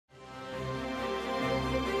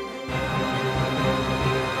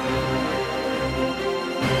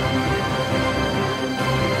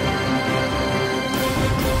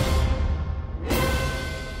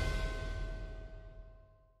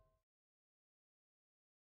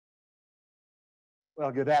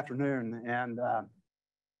Well, good afternoon, and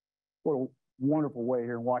what a wonderful way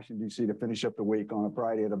here in Washington, D.C. to finish up the week on a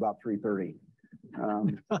Friday at about 3:30.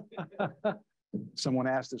 Someone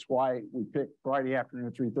asked us why we picked Friday afternoon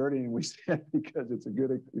at 3:30, and we said because it's a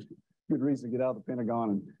good reason to get out of the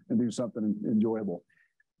Pentagon and do something enjoyable.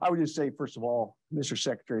 I would just say, first of all, Mr.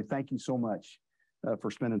 Secretary, thank you so much for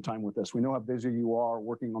spending time with us. We know how busy you are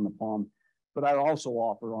working on the POM, but I also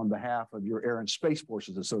offer on behalf of your Air and Space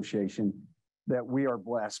Forces Association that we are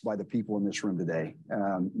blessed by the people in this room today.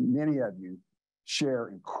 Many of you share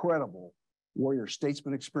incredible warrior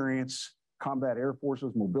statesman experience, combat air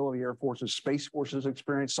forces, mobility air forces, space forces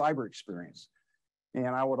experience, cyber experience. And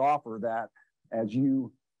I would offer that as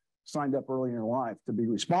you signed up early in your life to be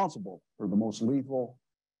responsible for the most lethal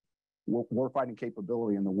warfighting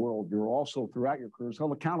capability in the world, you're also throughout your careers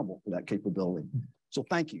held accountable for that capability. So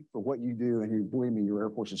thank you for what you do, and you believe me, your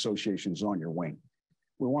Air Force Association is on your wing.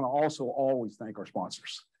 We want to also always thank our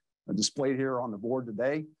sponsors. Displayed here on the board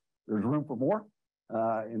today, there's room for more.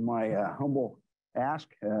 In my humble ask,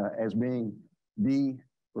 as being the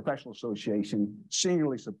professional association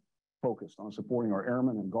singularly focused on supporting our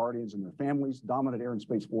airmen and guardians and their families, dominant air and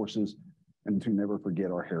space forces, and to never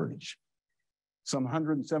forget our heritage. Some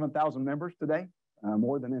 107,000 members today,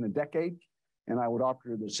 more than in a decade. And I would offer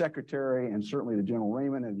to the Secretary and certainly to General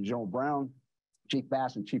Raymond and General Brown, Chief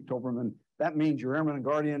Bass and Chief Toberman, that means your airmen and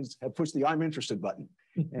guardians have pushed the I'm interested button.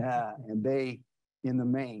 And they, in the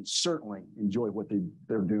main, certainly enjoy what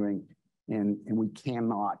they're doing. And we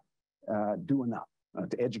cannot do enough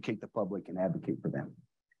to educate the public and advocate for them.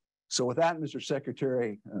 So with that, Mr.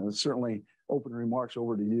 Secretary, certainly open remarks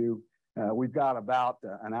over to you. We've got about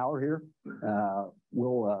an hour here.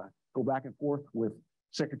 We'll go back and forth with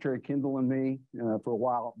Secretary Kendall and me for a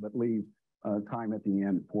while, but leave time at the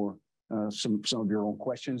end for some of your own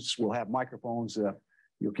questions. We'll have microphones.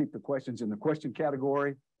 You'll keep the questions in the question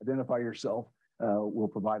category, identify yourself. We'll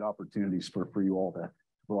provide opportunities for you all to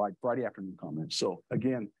provide Friday afternoon comments. So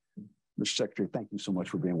again, Mr. Secretary, thank you so much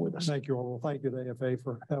for being with us. Thank you, Orville. Thank you to AFA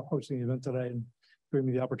for hosting the event today and giving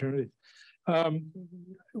me the opportunity.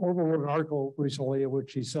 Orville wrote an article recently in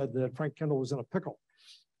which he said that Frank Kendall was in a pickle.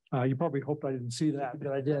 You probably hoped I didn't see that,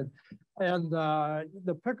 but I did. And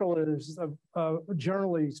the pickle is,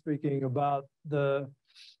 generally speaking, about the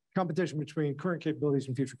competition between current capabilities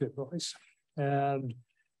and future capabilities. And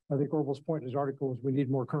I think Orville's point in his article is we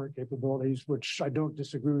need more current capabilities, which I don't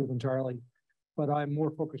disagree with entirely, but I'm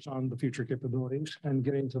more focused on the future capabilities and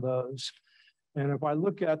getting to those. And if I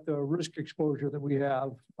look at the risk exposure that we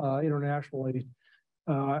have internationally,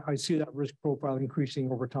 I see that risk profile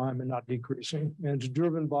increasing over time and not decreasing. And it's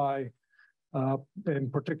driven by, in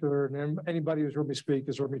particular, and anybody who's heard me speak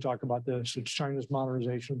has heard me talk about this, it's China's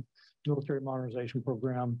modernization, military modernization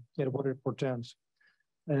program, and what it portends.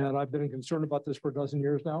 And I've been concerned about this for a dozen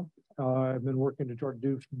years now. I've been working to try to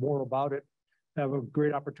do more about it. I have a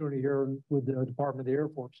great opportunity here with the Department of the Air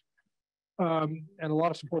Force. And a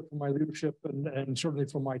lot of support from my leadership and certainly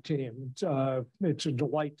from my team. It's a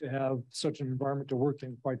delight to have such an environment to work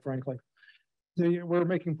in, quite frankly. We're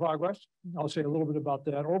making progress. I'll say a little bit about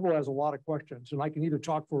that. Orville has a lot of questions, and I can either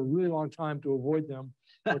talk for a really long time to avoid them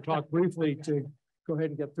or talk briefly to go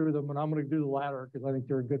ahead and get through them. And I'm going to do the latter because I think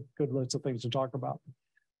there are good list of things to talk about.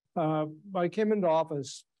 When I came into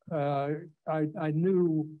office, I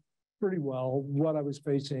knew pretty well what I was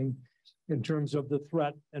facing in terms of the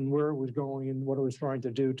threat and where it was going and what it was trying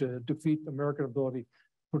to do to defeat American ability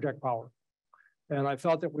to protect power. And I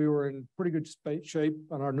felt that we were in pretty good shape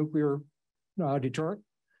on our nuclear deterrent,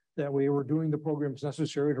 that we were doing the programs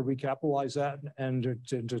necessary to recapitalize that and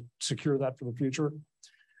to secure that for the future.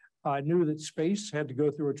 I knew that space had to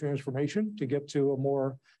go through a transformation to get to a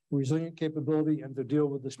more resilient capability and to deal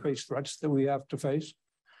with the space threats that we have to face.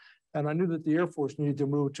 And I knew that the Air Force needed to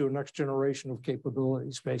move to a next generation of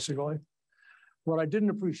capabilities, basically. What I didn't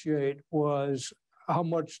appreciate was how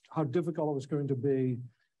difficult it was going to be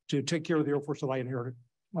to take care of the Air Force that I inherited,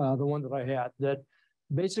 the one that I had. That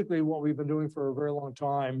basically what we've been doing for a very long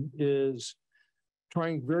time is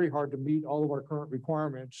trying very hard to meet all of our current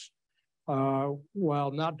requirements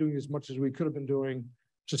while not doing as much as we could have been doing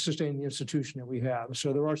to sustain the institution that we have.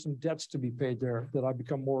 So there are some debts to be paid there that I've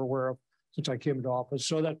become more aware of since I came into office.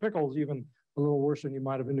 So that pickle is even a little worse than you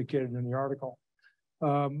might have indicated in the article.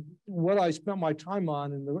 What I spent my time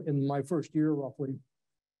on in my first year, roughly,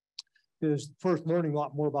 is first learning a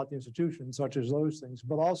lot more about the institution, such as those things,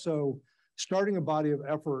 but also starting a body of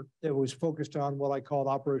effort that was focused on what I called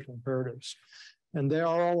operational imperatives. And they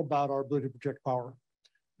are all about our ability to protect power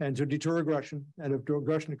and to deter aggression, and if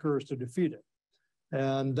aggression occurs, to defeat it.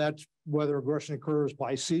 And that's whether aggression occurs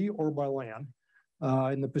by sea or by land.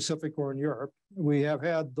 in the Pacific or in Europe. We have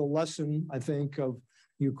had the lesson, I think, of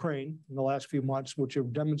Ukraine in the last few months, which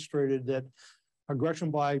have demonstrated that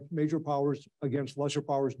aggression by major powers against lesser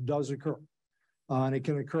powers does occur. And it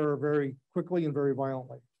can occur very quickly and very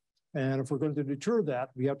violently. And if we're going to deter that,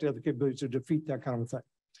 we have to have the capability to defeat that kind of a thing.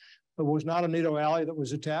 It was not a NATO ally that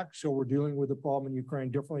was attacked, so we're dealing with the problem in Ukraine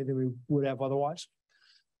differently than we would have otherwise.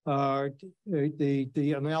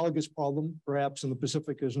 The analogous problem, perhaps in the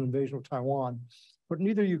Pacific, is an invasion of Taiwan, but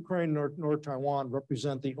neither Ukraine nor Taiwan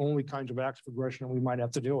represent the only kinds of acts of aggression we might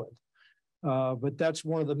have to deal with. But that's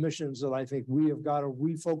one of the missions that I think we have got to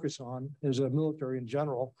refocus on as a military in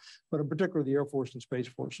general, but in particular the Air Force and Space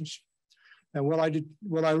Forces. And what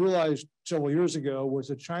I realized several years ago was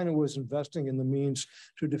that China was investing in the means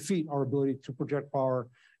to defeat our ability to project power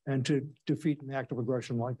and to defeat an act of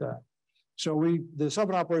aggression like that. So the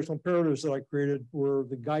 7 operational imperatives that I created were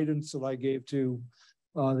the guidance that I gave to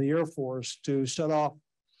the Air Force to set off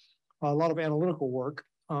a lot of analytical work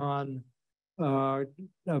on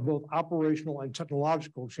both operational and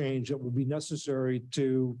technological change that would be necessary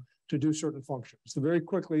to do certain functions. So very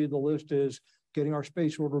quickly, the list is getting our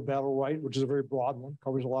space order battle right, which is a very broad one,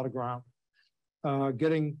 covers a lot of ground.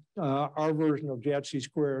 Getting our version of JADC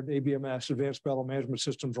squared, ABMS, Advanced Battle Management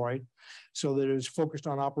Systems, right, so that it is focused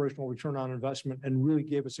on operational return on investment and really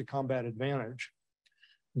gave us a combat advantage.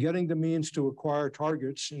 Getting the means to acquire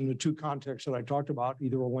targets in the 2 contexts that I talked about,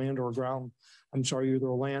 either a land or a ground, either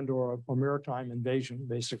a land or a maritime invasion,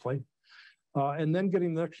 basically. And then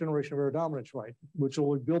getting the next generation of air dominance right, which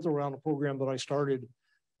will be built around a program that I started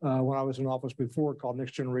when I was in office before called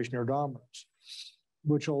Next Generation Air Dominance,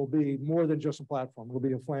 which will be more than just a platform. It'll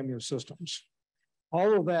be a family of systems.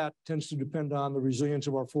 All of that tends to depend on the resilience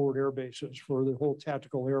of our forward air bases for the whole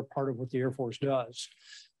tactical air part of what the Air Force does.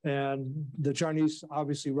 And the Chinese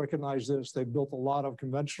obviously recognize this. They've built a lot of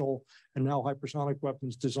conventional and now hypersonic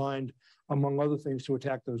weapons designed, among other things, to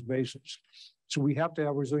attack those bases. So we have to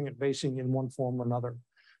have resilient basing in one form or another.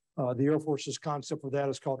 The Air Force's concept for that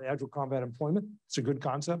is called agile combat employment. It's a good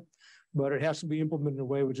concept, but it has to be implemented in a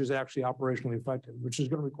way which is actually operationally effective, which is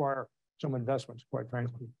going to require some investments, quite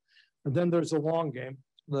frankly. And then there's the long game,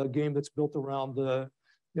 the game that's built around the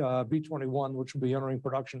B-21, which will be entering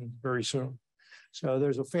production very soon. So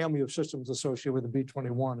there's a family of systems associated with the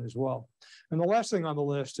B-21 as well. And the last thing on the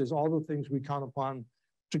list is all the things we count upon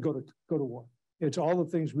to go to war. It's all the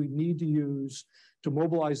things we need to use to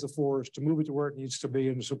mobilize the force, to move it to where it needs to be,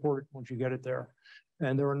 and to support it once you get it there.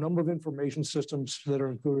 And there are a number of information systems that are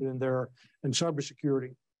included in there, and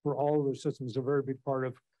cybersecurity for all of those systems is a very big part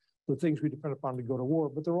of the things we depend upon to go to war.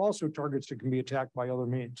 But there are also targets that can be attacked by other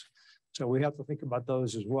means. So we have to think about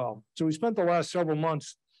those as well. So we spent the last several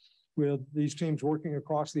months with these teams working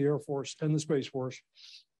across the Air Force and the Space Force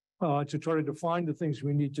to try to define the things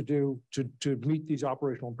we need to do to meet these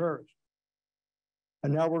operational imperatives.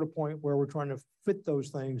 And now we're at a point where we're trying to fit those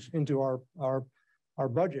things into our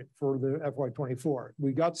budget for the FY24.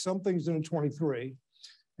 We got some things in 23,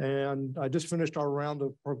 and I just finished our round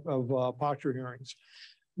of posture hearings.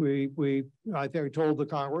 I think I told the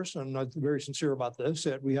Congress, and I'm very sincere about this,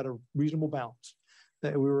 that we had a reasonable balance,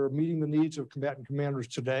 that we were meeting the needs of combatant commanders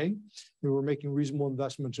today. We were making reasonable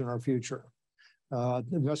investments in our future.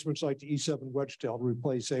 Investments like the E-7 Wedgetail to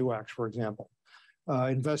replace AWACS, for example.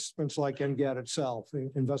 Investments like NGAD itself,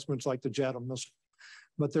 investments like the JADM missile.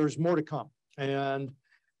 But there's more to come. And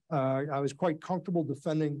I was quite comfortable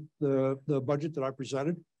defending the budget that I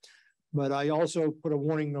presented. But I also put a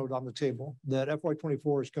warning note on the table that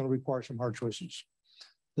FY24 is going to require some hard choices.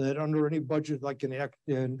 That under any budget I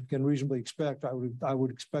can reasonably expect, I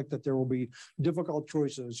would expect that there will be difficult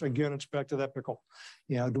choices. Again, it's back to that pickle.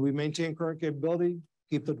 You know, do we maintain current capability,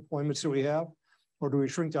 keep the deployments that we have, or do we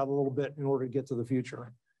shrink out a little bit in order to get to the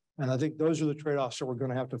future? And I think those are the trade-offs that we're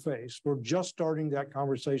going to have to face. We're just starting that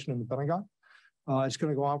conversation in the Pentagon. It's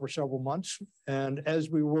going to go on for several months. And as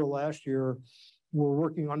we were last year, we're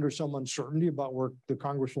working under some uncertainty about where the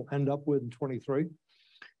Congress will end up with in 23.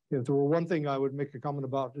 If there were one thing I would make a comment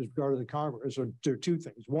about as regard to the Congress, there are 2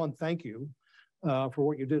 things. One, thank you for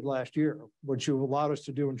what you did last year, what you allowed us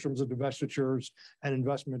to do in terms of divestitures and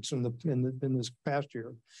investments in this past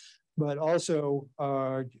year. But also,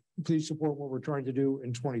 please support what we're trying to do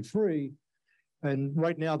in 23. And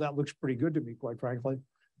right now, that looks pretty good to me, quite frankly.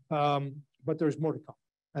 But there's more to come.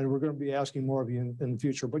 And we're going to be asking more of you in the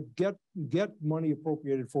future. But get money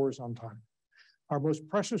appropriated for us on time. Our most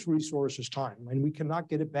precious resource is time, and we cannot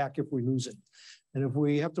get it back if we lose it. And if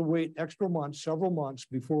we have to wait extra months, several months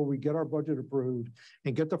before we get our budget approved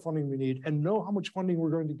and get the funding we need and know how much funding we're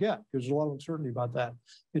going to get, because there's a lot of uncertainty about that,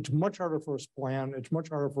 it's much harder for us to plan. It's much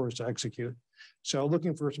harder for us to execute. So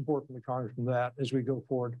looking for support from the Congress from that as we go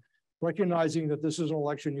forward. Recognizing that this is an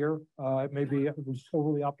election year, it may be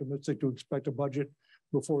overly optimistic to expect a budget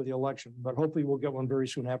before the election, but hopefully we'll get one very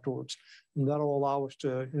soon afterwards. And that'll allow us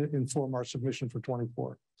to inform our submission for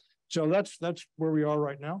 24. So that's where we are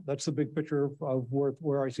right now. That's the big picture of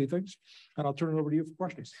where I see things. And I'll turn it over to you for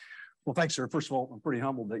questions. Well, thanks, sir. First of all, I'm pretty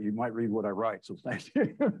humbled that you might read what I write, so thank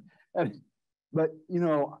you. But, you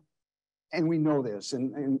know, and we know this,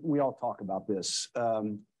 and we all talk about this.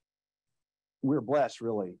 We're blessed,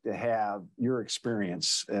 really, to have your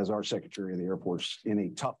experience as our Secretary of the Air Force in a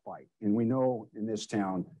tough fight. And we know in this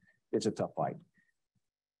town, it's a tough fight.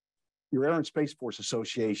 Your Air and Space Force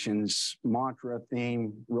Association's mantra,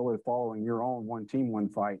 theme, really following your own one team, one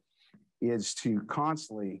fight, is to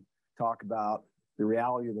constantly talk about the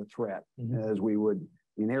reality of the threat as we would,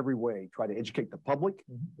 in every way, try to educate the public,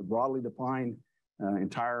 the broadly defined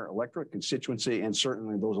entire electorate, constituency, and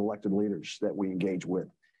certainly those elected leaders that we engage with.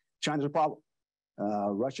 China's a problem.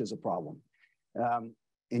 Russia is a problem.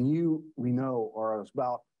 And you, we know, are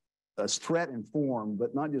about as threat in form,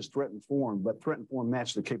 but not just threat in form, but threat in form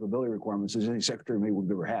match the capability requirements as any secretary maybe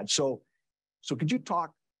we've ever had. So could you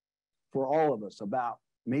talk for all of us about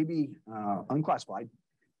maybe unclassified,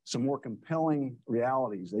 some more compelling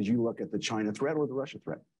realities as you look at the China threat or the Russia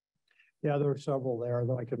threat? Yeah, there are several there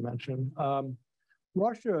that I could mention.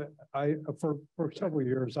 Russia, for several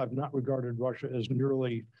years, I've not regarded Russia as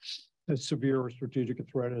nearly as severe a strategic a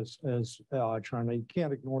threat as China. You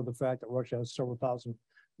can't ignore the fact that Russia has several thousand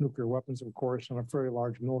nuclear weapons, of course, and a very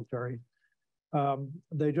large military.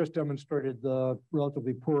 They just demonstrated the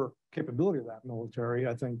relatively poor capability of that military,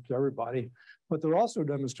 I think, to everybody. But they're also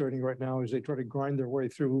demonstrating right now as they try to grind their way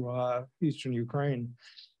through eastern Ukraine,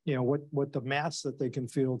 you know, what the mass that they can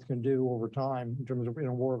field can do over time in terms of, you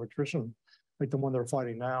know, war of attrition, like the one they're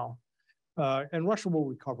fighting now. And Russia will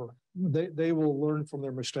recover. They will learn from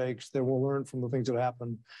their mistakes. They will learn from the things that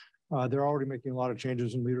happened. They're already making a lot of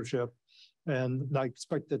changes in leadership. And I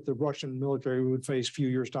expect that the Russian military we would face a few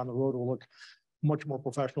years down the road will look much more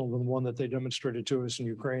professional than the one that they demonstrated to us in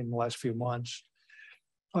Ukraine in the last few months.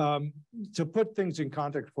 To put things in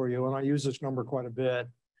context for you, and I use this number quite a bit,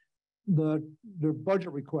 the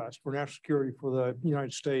budget request for national security for the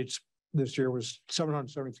United States this year was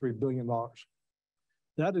 $773 billion.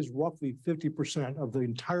 That is roughly 50% of the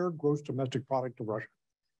entire gross domestic product of Russia.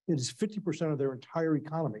 It is 50% of their entire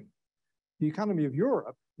economy. The economy of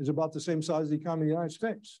Europe is about the same size as the economy of the United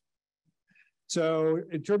States. So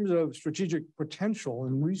in terms of strategic potential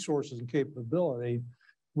and resources and capability,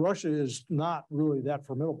 Russia is not really that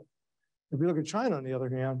formidable. If you look at China, on the other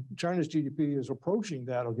hand, China's GDP is approaching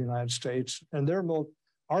that of the United States, and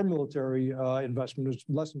our military investment is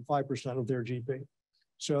less than 5% of their GDP.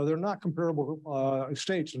 So they're not comparable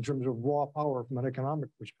states in terms of raw power from an economic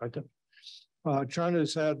perspective. China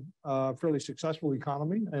has had a fairly successful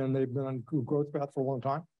economy, and they've been on a growth path for a long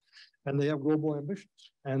time, and they have global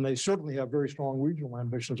ambitions, and they certainly have very strong regional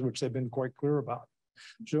ambitions, which they've been quite clear about.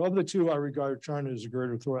 So of the two, I regard China as a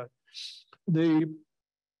greater threat. The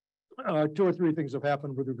two or three things have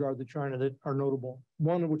happened with regard to China that are notable.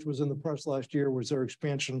 One, which was in the press last year, was their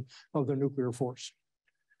expansion of their nuclear force.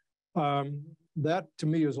 That, to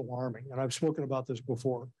me, is alarming, and I've spoken about this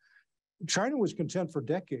before. China was content for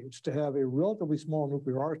decades to have a relatively small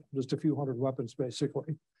nuclear arsenal, just a few hundred weapons,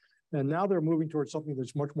 basically. And now they're moving towards something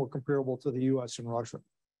that's much more comparable to the US and Russia.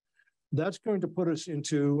 That's going to put us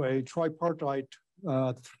into a tripartite,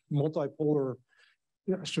 multipolar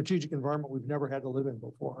strategic environment we've never had to live in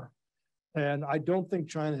before. And I don't think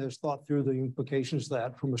China has thought through the implications of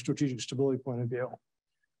that from a strategic stability point of view.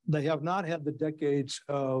 They have not had the decades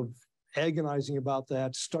of agonizing about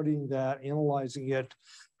that, studying that, analyzing it,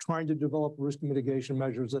 trying to develop risk mitigation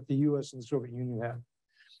measures that the US and the Soviet Union had.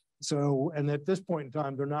 So, and at this point in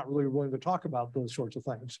time, they're not really willing to talk about those sorts of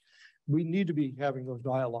things. We need to be having those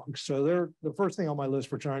dialogues. So the first thing on my list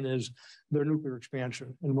for China is their nuclear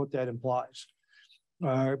expansion and what that implies.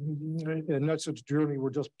 And that's a journey we're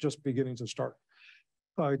just beginning to start.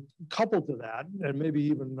 Coupled to that, and maybe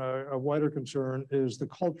even a wider concern, is the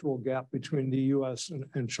cultural gap between the US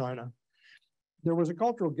and China. There was a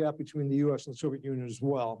cultural gap between the US and the Soviet Union as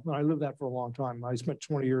well. And I lived that for a long time. I spent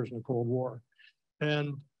 20 years in the Cold War.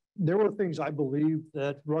 And there were things I believed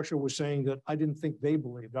that Russia was saying that I didn't think they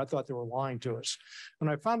believed. I thought they were lying to us. And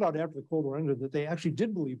I found out after the Cold War ended that they actually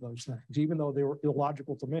did believe those things, even though they were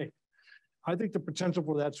illogical to me. I think the potential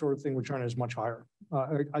for that sort of thing with China is much higher.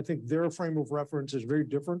 I think their frame of reference is very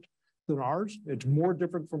different than ours. It's more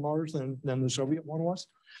different from ours than the Soviet one was.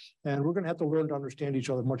 And we're going to have to learn to understand each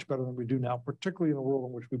other much better than we do now, particularly in a world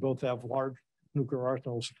in which we both have large nuclear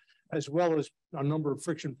arsenals, as well as a number of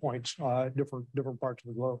friction points, different parts of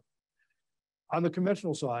the globe. On the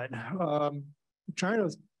conventional side, China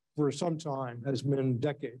for some time has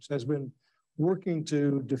been working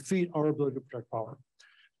to defeat our ability to protect power.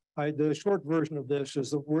 The short version of this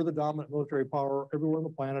is that we're the dominant military power everywhere on the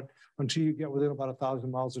planet until you get within about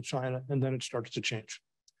 1,000 miles of China, and then it starts to change.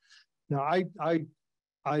 Now,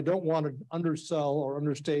 I don't want to undersell or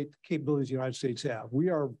understate the capabilities the United States have. We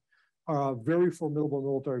are a very formidable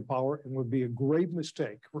military power, and would be a great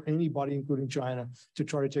mistake for anybody, including China, to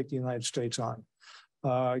try to take the United States on.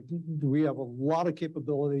 We have a lot of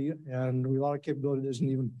capability, and a lot of capability that isn't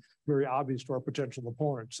even very obvious to our potential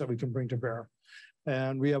opponents that we can bring to bear.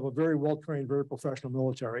 And we have a very well-trained, very professional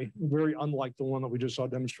military, very unlike the one that we just saw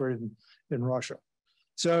demonstrated in Russia.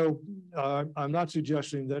 So I'm not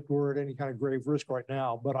suggesting that we're at any kind of grave risk right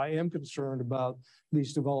now, but I am concerned about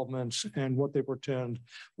these developments and what they portend,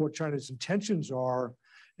 what China's intentions are,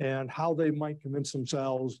 and how they might convince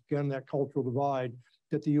themselves, again, that cultural divide,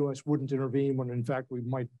 that the U.S. wouldn't intervene when, in fact, we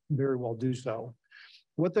might very well do so.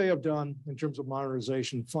 What they have done in terms of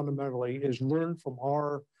modernization fundamentally is learn from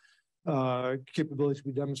our capabilities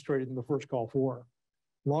we demonstrated in the first Gulf War.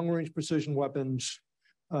 Long-range precision weapons,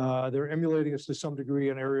 they're emulating us to some degree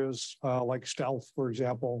in areas like stealth, for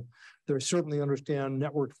example. They certainly understand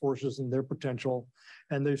networked forces and their potential,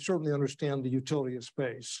 and they certainly understand the utility of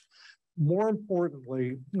space. More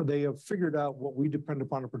importantly, they have figured out what we depend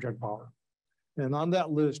upon to project power. And on that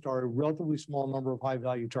list are a relatively small number of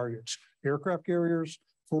high-value targets: aircraft carriers,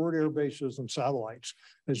 forward air bases, and satellites,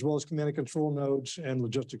 as well as command and control nodes and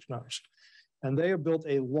logistics nodes. And they have built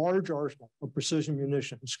a large arsenal of precision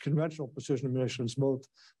munitions, conventional precision munitions, both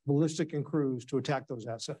ballistic and cruise, to attack those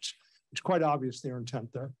assets. It's quite obvious their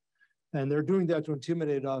intent there. And they're doing that to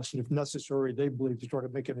intimidate us, and if necessary, they believe to try to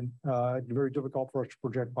make it very difficult for us to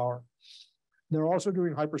project power. They're also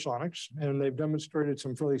doing hypersonics, and they've demonstrated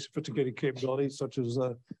some fairly sophisticated capabilities, such as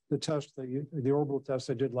the orbital test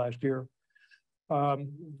they did last year.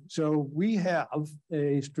 So we have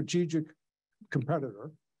a strategic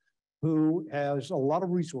competitor who has a lot of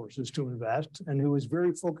resources to invest and who is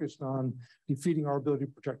very focused on defeating our ability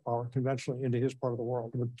to project power conventionally into his part of the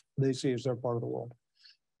world, what they see as their part of the world.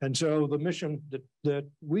 And so the mission that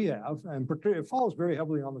we have, and it follows very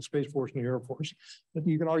heavily on the Space Force and the Air Force.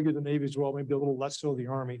 You can argue the Navy as well, maybe a little less so the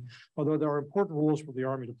Army, although there are important roles for the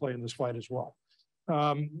Army to play in this fight as well.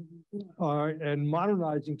 And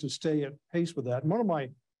modernizing to stay at pace with that. And one of my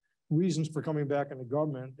reasons for coming back into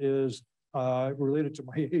government is related to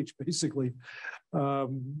my age, basically.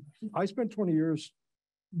 I spent 20 years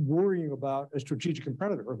worrying about a strategic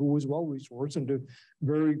competitor who was well-resourced and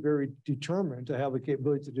very, very determined to have the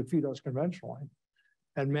capability to defeat us conventionally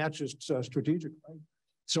and match us strategically.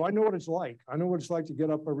 So I know what it's like. I know what it's like to get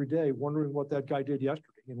up every day wondering what that guy did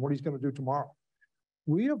yesterday and what he's going to do tomorrow.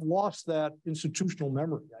 We have lost that institutional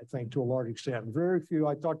memory, I think, to a large extent. Very few,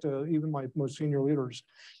 I talked to even my most senior leaders,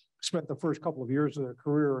 spent the first couple of years of their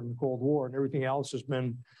career in the Cold War, and everything else has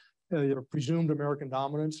been either presumed American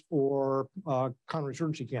dominance or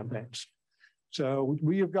counterinsurgency campaigns. So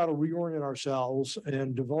we have got to reorient ourselves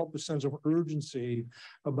and develop a sense of urgency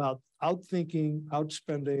about outthinking,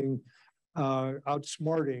 outspending,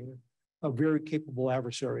 outsmarting a very capable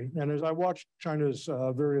adversary. And as I watch China's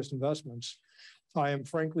various investments, I am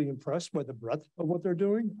frankly impressed by the breadth of what they're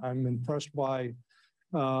doing. I'm impressed by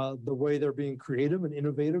the way they're being creative and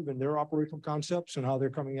innovative in their operational concepts and how they're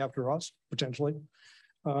coming after us, potentially.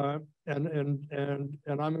 And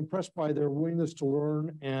I'm impressed by their willingness to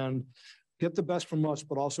learn and get the best from us,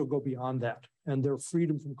 but also go beyond that, and their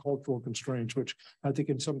freedom from cultural constraints, which I think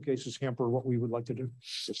in some cases hamper what we would like to do.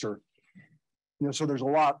 Yes, sir. You know, so there's a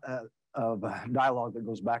lot of dialogue that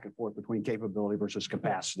goes back and forth between capability versus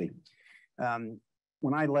capacity.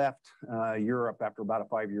 When I left Europe after about a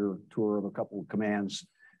 5-year tour of a couple of commands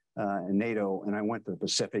in NATO, and I went to the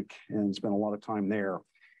Pacific and spent a lot of time there,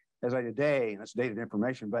 as I today, and that's dated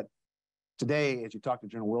information, but today, as you talk to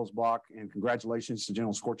General Wilsbach, and congratulations to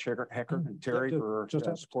General Scorch-Hecker and Terry for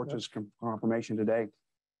Scorch's confirmation today.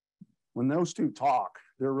 When those two talk,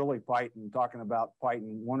 they're really talking about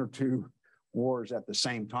fighting one or two wars at the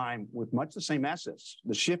same time with much the same assets,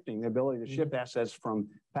 the ability to shift assets from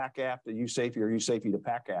PACAF to USAFE or USAFE to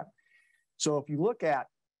PACAF. So if you look at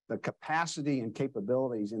the capacity and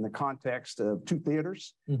capabilities in the context of two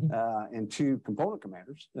theaters and two component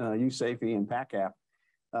commanders, USAFE and PACAF,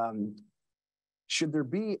 should there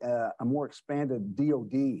be a more expanded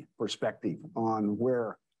DoD perspective on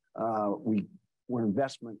where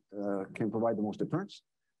investment can provide the most deterrence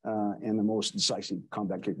and the most decisive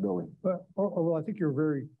combat capability? Well, I think you're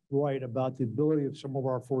very right about the ability of some of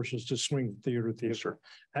our forces to swing theater to theater. Sure.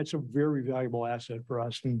 That's a very valuable asset for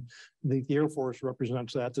us. And the Air Force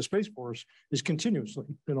represents that. The Space Force is continuously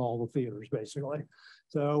in all the theaters, basically.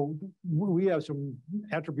 So we have some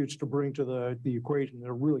attributes to bring to the equation that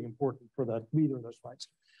are really important for that leader in those fights.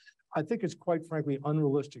 I think it's quite frankly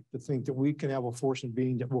unrealistic to think that we can have a force and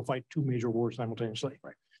being that will fight two major wars simultaneously.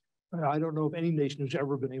 Right. I don't know if any nation has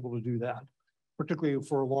ever been able to do that, particularly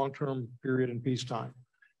for a long-term period in peacetime.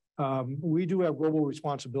 We do have global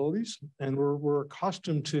responsibilities, and we're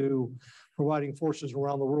accustomed to providing forces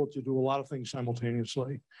around the world to do a lot of things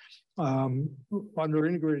simultaneously. Under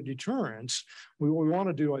integrated deterrence, what we want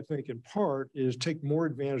to do, I think, in part, is take more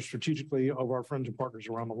advantage strategically of our friends and partners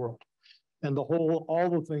around the world, and all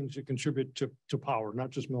the things that contribute to power,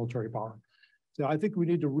 not just military power. So I think we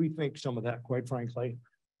need to rethink some of that, quite frankly.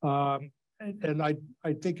 And I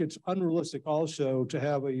think it's unrealistic also to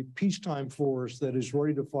have a peacetime force that is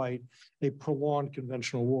ready to fight a prolonged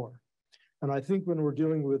conventional war. And I think when we're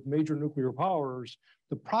dealing with major nuclear powers,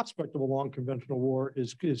 the prospect of a long conventional war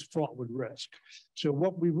is fraught with risk. So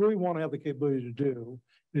what we really want to have the capability to do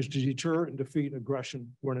is to deter and defeat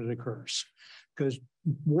aggression when it occurs. Because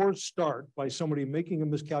wars start by somebody making a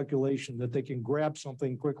miscalculation that they can grab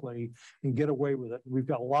something quickly and get away with it. We've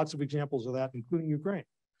got lots of examples of that, including Ukraine.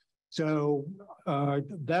 So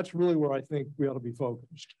that's really where I think we ought to be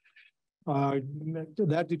focused.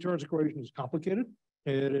 That deterrence equation is complicated.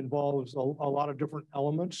 It involves a lot of different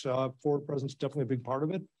elements. Forward presence is definitely a big part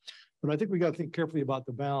of it. But I think we got to think carefully about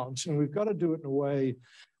the balance. And we've got to do it in a way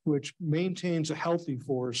which maintains a healthy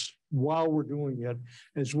force while we're doing it,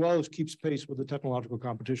 as well as keeps pace with the technological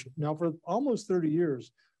competition. Now, for almost 30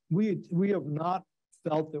 years, we have not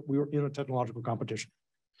felt that we were in a technological competition.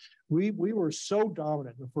 We were so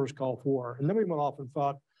dominant in the first Gulf War, and then we went off and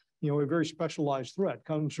fought, a very specialized threat.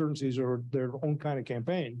 Counterinsurgencies are their own kind of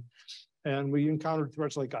campaign, and we encountered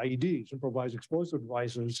threats like IEDs, improvised explosive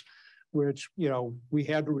devices, which we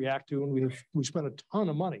had to react to, and we spent a ton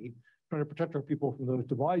of money trying to protect our people from those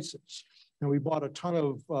devices. And we bought a ton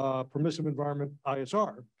of permissive environment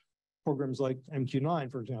ISR programs like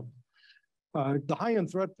MQ-9, for example. The high-end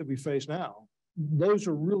threat that we face now, those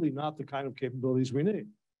are really not the kind of capabilities we need.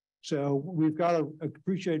 So we've got to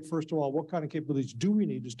appreciate, first of all, what kind of capabilities do we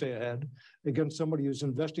need to stay ahead against somebody who's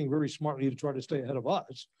investing very smartly to try to stay ahead of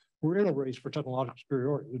us. We're in a race for technological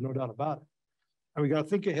superiority, there's no doubt about it. And we got to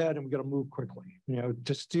think ahead, and we got to move quickly.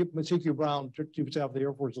 T.Q. Brown, Chief of Staff of the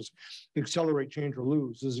Air Force, is accelerate, change, or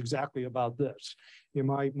lose. This is exactly about this.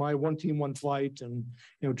 My one team, one flight, and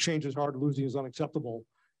change is hard, losing is unacceptable,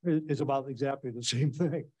 is about exactly the same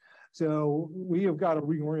thing. So we have got to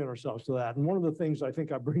reorient ourselves to that. And one of the things I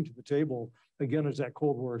think I bring to the table, again, is that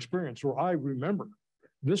Cold War experience, where I remember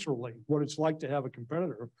viscerally what it's like to have a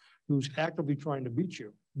competitor who's actively trying to beat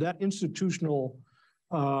you. That institutional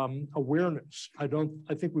awareness, I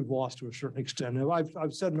think we've lost to a certain extent. And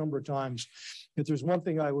I've said a number of times, if there's one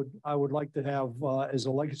thing I would like to have as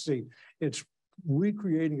a legacy, it's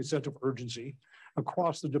recreating a sense of urgency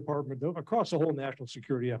across the department, across the whole national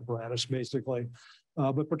security apparatus, basically,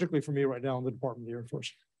 but particularly for me right now in the Department of the Air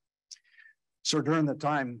Force. So during the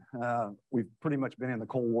time, we've pretty much been in the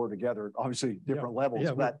Cold War together, obviously different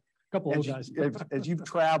levels, but a couple of guys. as you've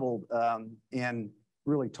traveled and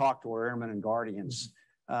really talked to our airmen and guardians,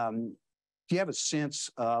 do you have a sense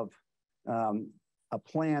of a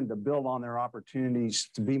plan to build on their opportunities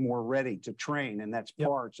to be more ready to train? And that's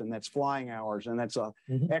parts, and that's flying hours, and that's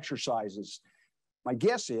exercises. My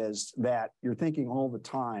guess is that you're thinking all the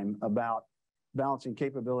time about balancing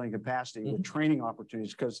capability and capacity with training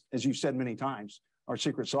opportunities, because as you've said many times, our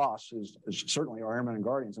secret sauce is certainly our airmen and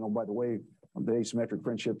guardians. And oh, by the way, the asymmetric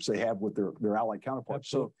friendships they have with their allied counterparts.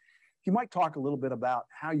 Absolutely. So you might talk a little bit about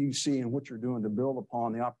how you see and what you're doing to build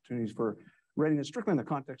upon the opportunities for readiness, strictly in the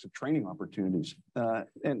context of training opportunities,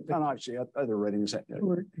 and obviously other readiness.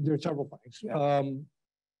 There are several things. Yeah.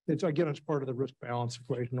 It's part of the risk balance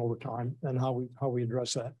equation over time and how we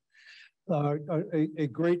address that. A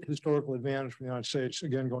great historical advantage for the United States,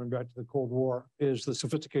 again, going back to the Cold War, is the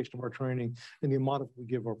sophistication of our training and the amount of we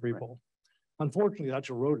give our people. Right. Unfortunately, that's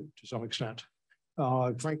eroded to some extent,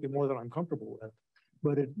 frankly, more than I'm comfortable with.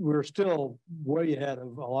 But we're still way ahead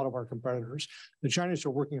of a lot of our competitors. The Chinese are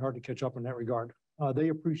working hard to catch up in that regard. They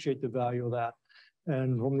appreciate the value of that.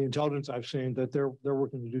 And from the intelligence I've seen, that they're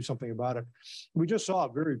working to do something about it. We just saw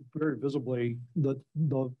very, very visibly the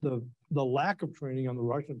lack of training on the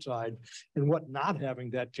Russian side and what not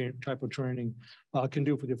having that type of training can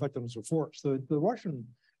do for the effectiveness of force. The Russian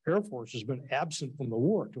Air Force has been absent from the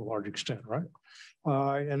war to a large extent, right?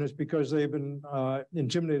 And it's because they've been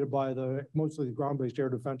intimidated by mostly the ground-based air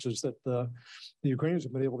defenses that the Ukrainians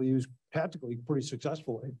have been able to use tactically pretty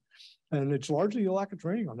successfully. And it's largely a lack of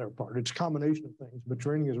training on their part. It's a combination of things, but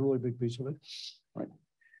training is a really big piece of it. Right.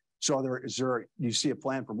 So do you see a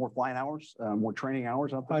plan for more flying hours, more training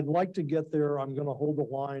hours out there? I'd like to get there. I'm going to hold the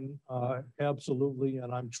line, absolutely.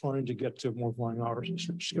 And I'm trying to get to more flying hours. It's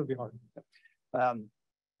going to be hard.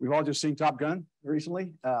 We've all just seen Top Gun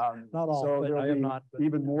recently. Not all, so but I am not.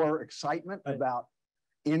 Even more excitement about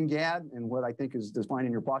NGAD and what I think is defined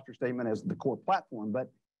in your posture statement as the core platform.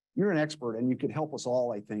 But you're an expert and you could help us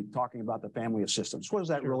all, I think, talking about the family of systems. What does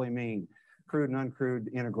that really mean? Crewed and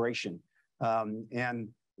uncrewed integration. And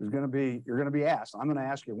you're going to be asked, I'm going to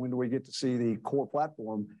ask you, when do we get to see the core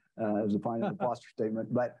platform as defined in the posture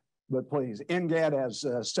statement? But please, NGAD as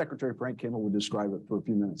Secretary Frank Kendall would describe it for a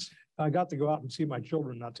few minutes. I got to go out and see my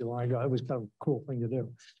children not too long ago. It was kind of a cool thing to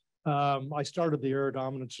do. I started the Air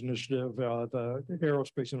Dominance Initiative, the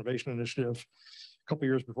Aerospace Innovation Initiative, a couple of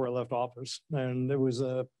years before I left office. And it was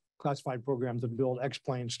a classified program to build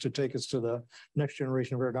X-planes to take us to the next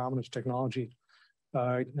generation of air dominance technology.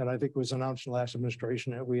 And I think it was announced in the last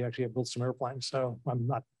administration that we actually have built some airplanes. So I'm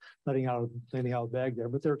not letting out anything out of the bag there,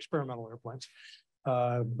 but they're experimental airplanes.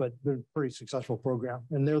 But they're a pretty successful program.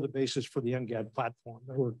 And they're the basis for the NGAD platform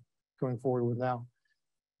that we're going forward with now.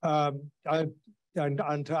 On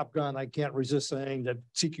Top Gun, I can't resist saying that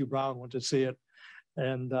CQ Brown went to see it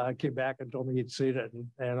and came back and told me he'd seen it.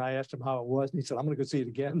 And I asked him how it was. And he said, I'm going to go see it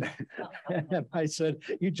again. And I said,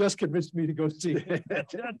 you just convinced me to go see it.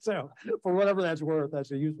 So for whatever that's worth, that's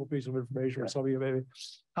a useful piece of information for some of you, maybe.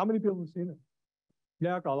 How many people have seen it?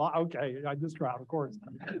 Yeah, a lot. Okay, this crowd, of course.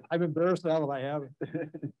 I'm embarrassed now that I haven't.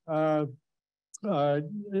 I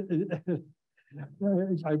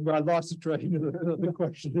lost the train of the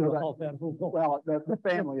question. Well, the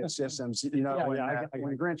family of systems,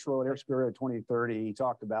 when Grant wrote Air Superior 2030, he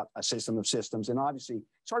talked about a system of systems. And obviously,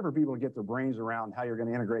 it's hard for people to get their brains around how you're going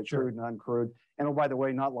to integrate crewed and uncrewed. And oh, by the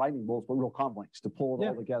way, not lightning bolts, but real complaints to pull it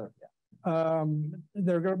all together.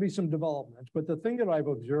 There are going to be some developments, but the thing that I've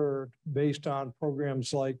observed based on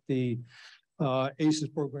programs like the ACES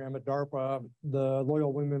program at DARPA, the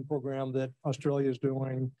Loyal Wingman program that Australia is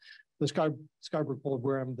doing, the Skybird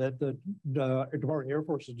program that the Department of Air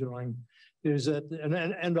Force is doing, is that,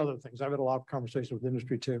 and other things, I've had a lot of conversations with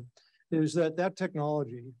industry too, is that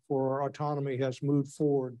technology for autonomy has moved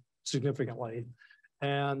forward significantly.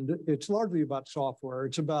 And it's largely about software.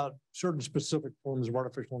 It's about certain specific forms of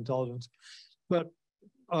artificial intelligence. But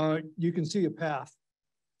you can see a path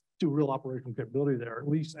to real operational capability there, at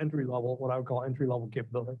least entry level, what I would call entry level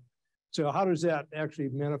capability. So how does that actually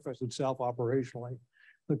manifest itself operationally?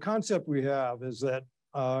 The concept we have is that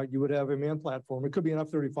you would have a manned platform. It could be an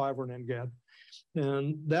F-35 or an NGAD.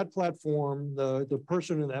 And that platform, the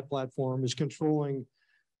person in that platform is controlling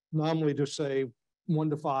nominally, just say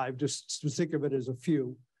 1 to 5, just to think of it as a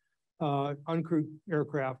few uncrewed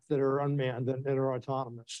aircraft that are unmanned and are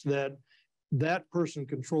autonomous, that person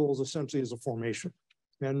controls essentially as a formation.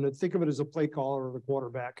 And think of it as a play caller or the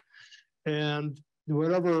quarterback. And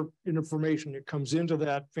whatever information that comes into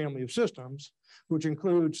that family of systems, which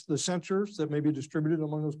includes the sensors that may be distributed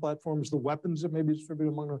among those platforms, the weapons that may be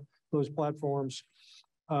distributed among those platforms,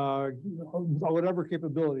 whatever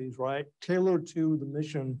capabilities, right, tailored to the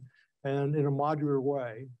mission and in a modular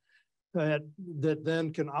way that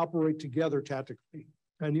then can operate together tactically.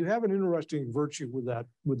 And you have an interesting virtue with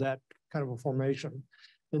that kind of a formation,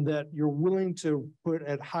 in that you're willing to put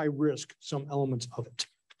at high risk some elements of it,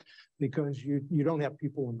 because you don't have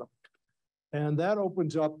people in them. And that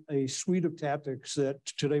opens up a suite of tactics that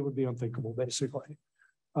today would be unthinkable, basically.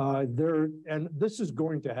 And this is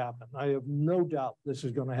going to happen. I have no doubt this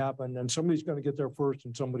is going to happen, and somebody's going to get there first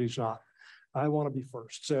and somebody's not. I want to be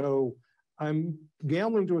first. So I'm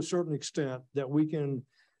gambling to a certain extent that we can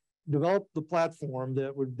develop the platform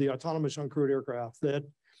that would, the autonomous uncrewed aircraft that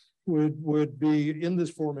would be in this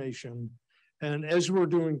formation. And as we're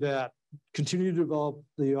doing that, continue to develop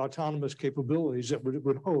the autonomous capabilities that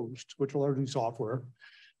would host, which are largely software.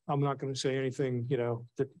 I'm not going to say anything,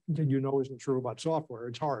 that isn't true about software.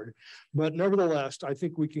 It's hard. But nevertheless, I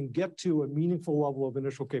think we can get to a meaningful level of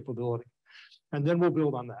initial capability. And then we'll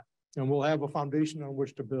build on that. And we'll have a foundation on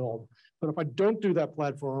which to build. But if I don't do that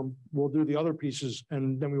platform, we'll do the other pieces,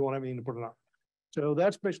 and then we won't have anything to put it on. So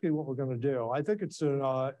that's basically what we're going to do. I think it's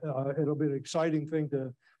it'll be an exciting thing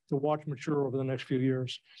to watch mature over the next few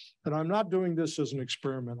years. And I'm not doing this as an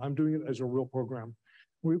experiment. I'm doing it as a real program.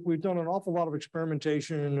 We've done an awful lot of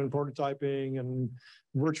experimentation and prototyping and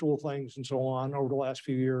virtual things and so on over the last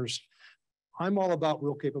few years. I'm all about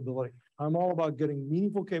real capability. I'm all about getting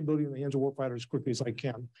meaningful capability in the hands of warfighters as quickly as I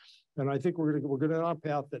can. And I think we're going on a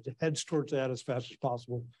path that heads towards that as fast as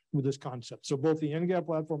possible with this concept. So both the NGAV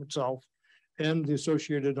platform itself and the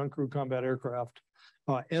associated uncrewed combat aircraft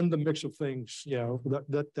and the mix of things,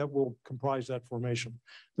 that will comprise that formation.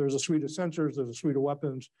 There's a suite of sensors, there's a suite of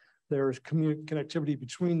weapons, there's connectivity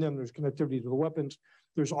between them, there's connectivity to the weapons,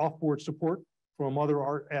 there's offboard support from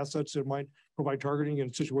other assets that might provide targeting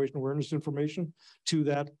and situational awareness information to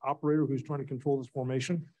that operator who's trying to control this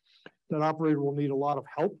formation. That operator will need a lot of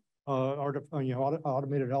help,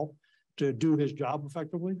 automated help to do his job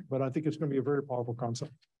effectively, but I think it's going to be a very powerful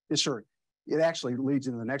concept. Yes, sir. It actually leads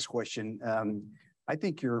into the next question. I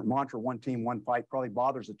think your mantra, one team, one fight, probably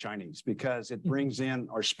bothers the Chinese because it brings in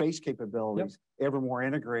our space capabilities ever more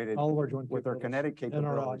integrated with our kinetic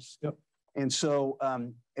capabilities. And so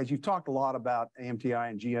as you've talked a lot about AMTI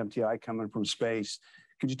and GMTI coming from space,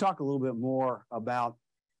 could you talk a little bit more about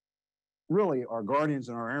really our Guardians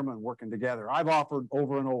and our airmen working together? I've offered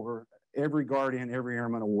over and over, every Guardian, every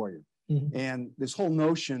airman a warrior. And this whole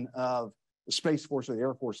notion of the Space Force or the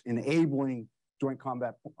Air Force enabling joint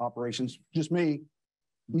combat operations, just me,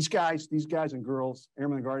 these guys and girls,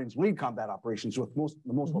 airmen and Guardians, lead combat operations with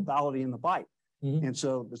the most lethality in the fight. And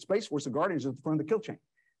so the Space Force, the Guardians, are at the front of the kill chain.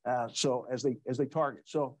 So as they target.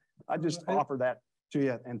 So I just offer that to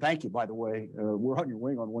you, and thank you, by the way. We're on your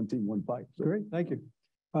wing on one team, one fight. So. Great, thank you.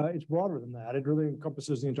 It's broader than that. It really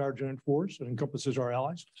encompasses the entire joint force. It encompasses our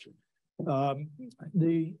allies.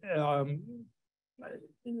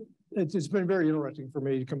 It's been very interesting for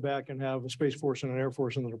me to come back and have a Space Force and an Air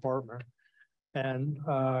Force in the department. And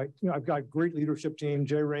I've got a great leadership team.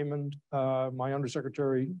 Jay Raymond, my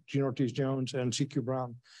Undersecretary, Gene Ortiz-Jones, and CQ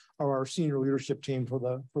Brown are our senior leadership team for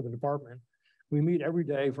the department. We meet every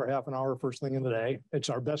day for half an hour first thing in the day. It's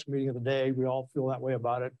our best meeting of the day. We all feel that way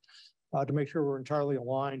about it, to make sure we're entirely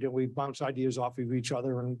aligned and we bounce ideas off of each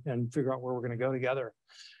other and figure out where we're going to go together.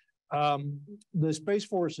 The Space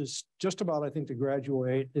Force is just about, I think, to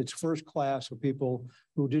graduate its first class of people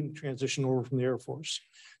who didn't transition over from the Air Force.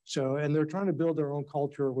 So, and they're trying to build their own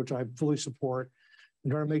culture, which I fully support,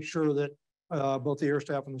 and trying to make sure that both the Air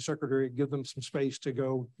Staff and the Secretary give them some space to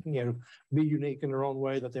go, be unique in their own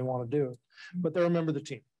way that they want to do. But they're a member of the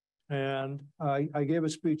team. And I gave a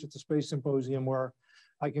speech at the Space Symposium where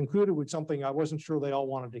I concluded with something I wasn't sure they all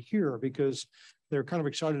wanted to hear, because they're kind of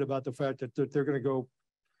excited about the fact that they're going to go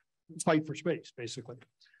fight for space, basically.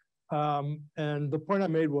 And the point I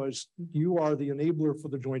made was, you are the enabler for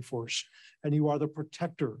the joint force, and you are the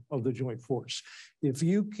protector of the joint force. If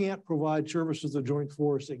you can't provide services to the joint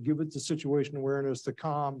force that give it the situation awareness, the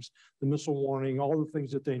comms, the missile warning, all the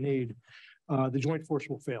things that they need, the joint force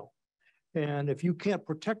will fail. And if you can't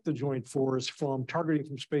protect the joint force from targeting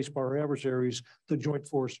from space by our adversaries, the joint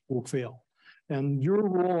force will fail. And your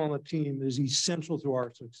role on the team is essential to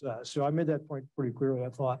our success. So I made that point pretty clearly, I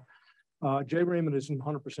thought. Jay Raymond is in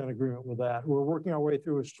 100% agreement with that. We're working our way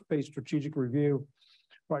through a space strategic review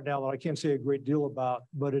right now that I can't say a great deal about,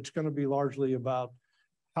 but it's going to be largely about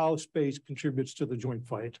how space contributes to the joint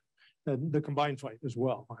fight and the combined fight as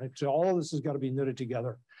well. Right? So all of this has got to be knitted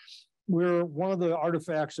together. One of the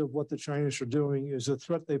artifacts of what the Chinese are doing is a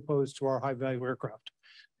threat they pose to our high value aircraft,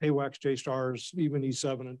 AWACS, J-STARS, even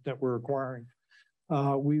E-7 that we're acquiring.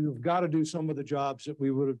 We've got to do some of the jobs that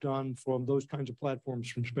we would have done from those kinds of platforms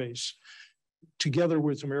from space, together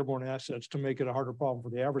with some airborne assets to make it a harder problem for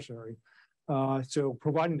the adversary. So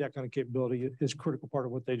providing that kind of capability is a critical part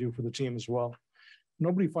of what they do for the team as well.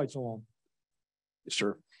 Nobody fights alone.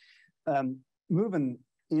 Sure. Moving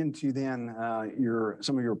into then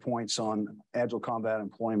some of your points on agile combat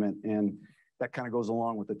employment, and that kind of goes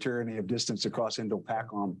along with the tyranny of distance across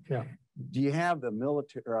Indo-PACOM. Yeah. Do you have the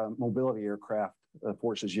military mobility aircraft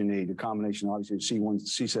forces you need? A combination, obviously, C-1,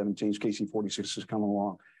 C-17s, KC-46s coming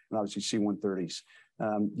along, and obviously C-130s.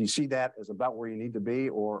 Do you see that as about where you need to be,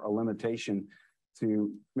 or a limitation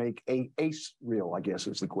to make ACE real, I guess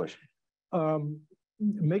is the question?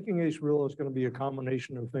 Making ACE real is going to be a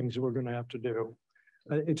combination of things that we're going to have to do.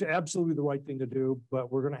 It's absolutely the right thing to do,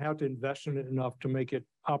 but we're going to have to invest in it enough to make it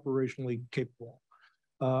operationally capable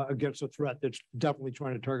against a threat that's definitely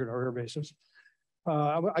trying to target our air bases.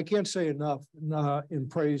 I can't say enough in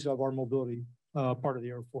praise of our mobility part of the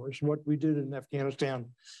Air Force. What we did in Afghanistan,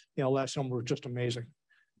 last summer was just amazing.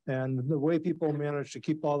 And the way people managed to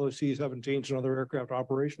keep all those C-17s and other aircraft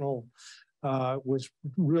operational, was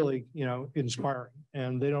really, inspiring.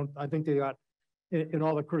 And I think they got in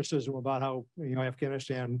all the criticism about how,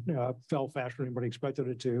 Afghanistan fell faster than anybody expected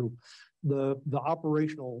it to. The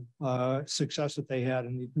operational success that they had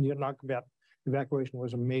in the non-combat evacuation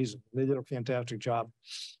was amazing. They did a fantastic job.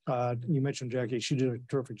 You mentioned Jackie; she did a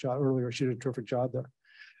terrific job earlier. She did a terrific job there.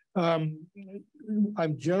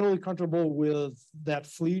 I'm generally comfortable with that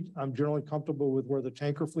fleet. I'm generally comfortable with where the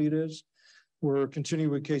tanker fleet is. We're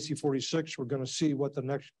continuing with KC-46. We're going to see what the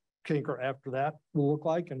next tanker after that will look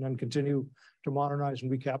like, and then continue to modernize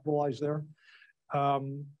and recapitalize there.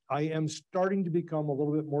 I am starting to become a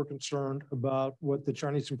little bit more concerned about what the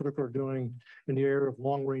Chinese in particular are doing in the area of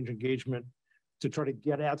long-range engagement to try to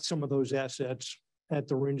get at some of those assets at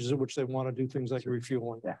the ranges at which they want to do things like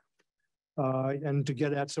refueling. Yeah. And to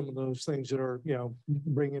get at some of those things that are,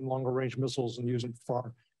 bring in longer range missiles and use them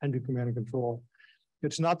for and do command and control.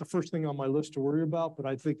 It's not the first thing on my list to worry about, but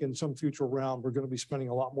I think in some future round, we're going to be spending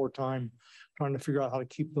a lot more time trying to figure out how to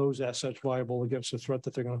keep those assets viable against the threat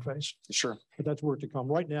that they're going to face. Sure. But that's work to come.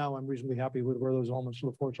 Right now, I'm reasonably happy with where those elements of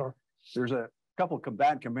the force are. There's a couple of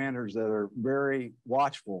combatant commanders that are very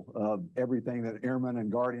watchful of everything that airmen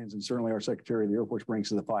and guardians, and certainly our Secretary of the Air Force brings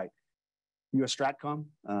to the fight. U.S. Stratcom,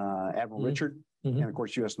 Admiral Richard, and of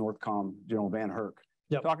course, U.S. Northcom, General Van Herk.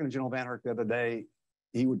 Yep. Talking to General Van Herk the other day,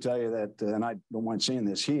 he would tell you that, and I don't mind saying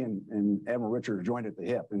this, he and Admiral Richard are joined at the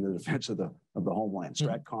hip in the defense of the homeland,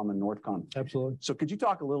 Stratcom and Northcom. Absolutely. So could you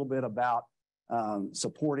talk a little bit about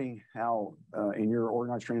supporting how in your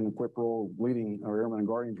organized training and equip role, leading our Airmen and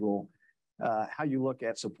Guardians role, how you look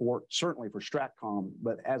at support, certainly for Stratcom,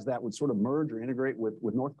 but as that would sort of merge or integrate with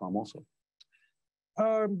Northcom also?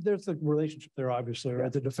 There's a relationship there, obviously,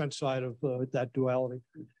 right? The defense side of that duality.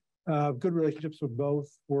 Good relationships with both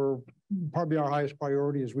were probably our highest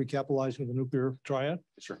priority is recapitalizing the nuclear triad.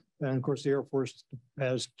 Sure. And of course, the Air Force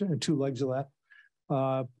has two legs of that.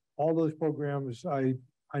 All those programs, I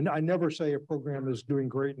never say a program is doing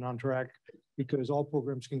great and on track because all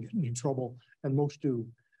programs can get in trouble, and most do.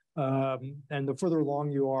 And the further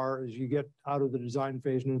along you are, as you get out of the design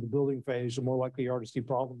phase and into the building phase, the more likely you are to see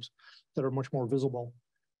problems that are much more visible.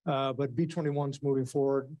 But B-21's moving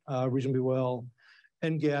forward reasonably well.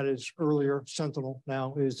 NGAD is earlier. Sentinel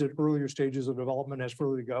now is at earlier stages of development, has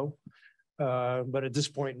further to go. But at this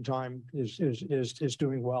point in time is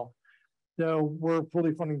doing well. So we're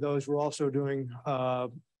fully funding those. We're also doing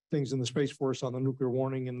things in the Space Force on the nuclear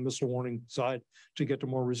warning and the missile warning side to get to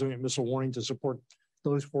more resilient missile warning to support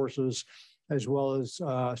those forces, as well as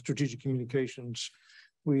strategic communications.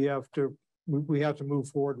 We have to move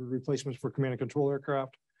forward with replacements for command and control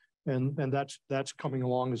aircraft, and that's coming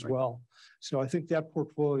along as well. So I think that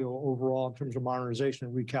portfolio overall, in terms of modernization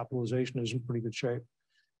and recapitalization, is in pretty good shape.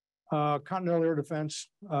 Continental Air Defense,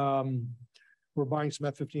 we're buying some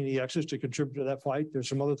F-15EXs to contribute to that fight. There's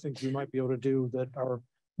some other things we might be able to do that are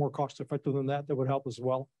more cost effective than that would help as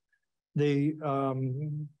well. We're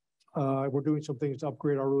doing some things to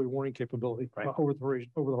upgrade our early warning capability over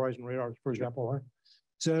the horizon radars, for example. Right?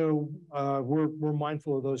 So we're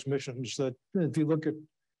mindful of those missions. That if you look at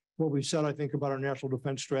what we said, I think about our national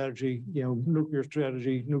defense strategy, nuclear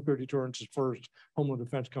strategy, nuclear deterrence is first, homeland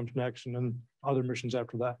defense comes next, and then other missions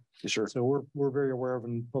after that. Sure. So we're very aware of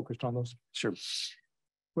and focused on those. Sure.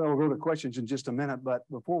 Well, we'll go to questions in just a minute, but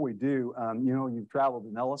before we do, you've traveled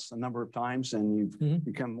to Nellis a number of times, and you've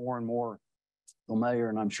become more and more familiar,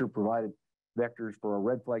 and I'm sure provided vectors for our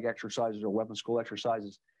red flag exercises or weapons school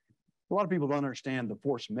exercises. A lot of people don't understand the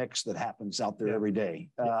force mix that happens out there every day.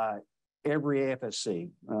 Every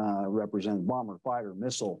AFSC represents bomber, fighter,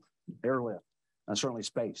 missile, airlift, certainly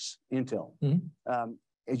space, intel.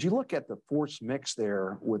 As you look at the force mix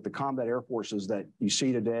there with the combat air forces that you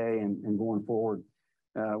see today and going forward,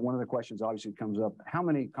 one of the questions obviously comes up, how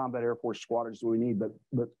many combat air force squadrons do we need?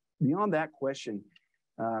 But beyond that question,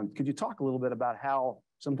 could you talk a little bit about how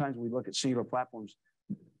sometimes we look at singular platforms,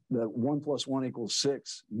 the 1 + 1 =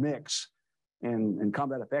 6 mix and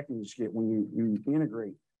combat effectiveness you get when you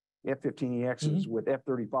integrate F-15EXs with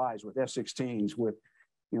F-35s, with F-16s, with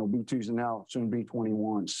B-2s and now soon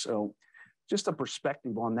B-21s. So just a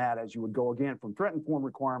perspective on that as you would go again from threat informed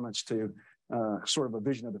requirements to sort of a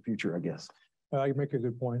vision of the future, I guess. You make a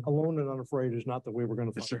good point. Alone and unafraid is not the way we're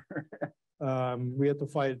going to fight. Sure. We have to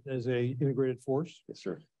fight as a integrated force. Yes,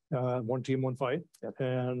 sir. One team, one fight. Yep.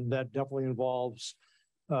 And that definitely involves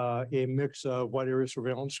a mix of wide area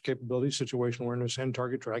surveillance capabilities, situational awareness, and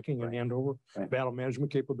target tracking and handover, battle management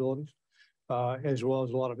capabilities, as well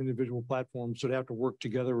as a lot of individual platforms that have to work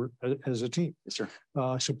together as a team. Yes, sir.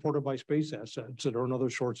 Supported by space assets that are another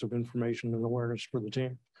source of information and awareness for the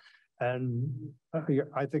team. And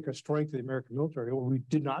I think a strength of the American military, what we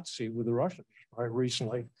did not see with the Russians, right,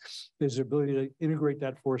 recently, is the ability to integrate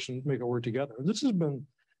that force and make it work together. This has been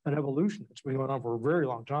an evolution that's been going on for a very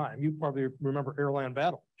long time. You probably remember air-land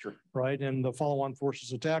battle, Sure. right? And the follow-on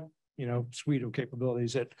forces attack, suite of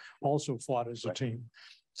capabilities that also fought as a Right. team.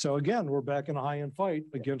 So again, we're back in a high-end fight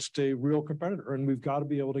against a real competitor, and we've got to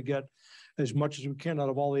be able to get as much as we can out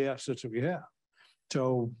of all the assets that we have.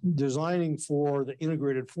 So designing for the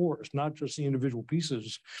integrated force, not just the individual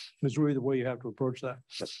pieces, is really the way you have to approach that.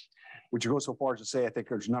 Would you go so far as to say, I think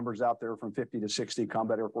there's numbers out there from 50 to 60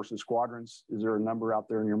 combat air forces squadrons? Is there a number out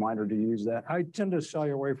there in your mind, or do you use that? I tend to shy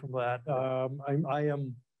away from that.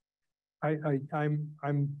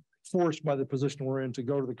 I'm forced by the position we're in to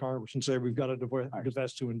go to the Congress and say we've got to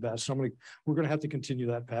divest to invest. So we're going to have to continue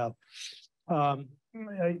that path.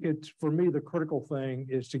 It's for me, the critical thing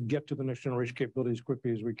is to get to the next generation capability as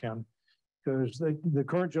quickly as we can, because the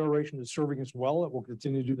current generation is serving us well. It will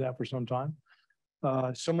continue to do that for some time.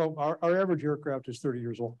 Some of our average aircraft is 30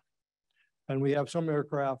 years old, and we have some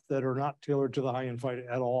aircraft that are not tailored to the high-end fight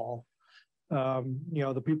at all.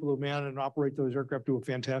 The people who man and operate those aircraft do a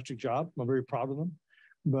fantastic job. I'm very proud of them,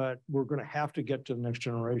 but we're going to have to get to the next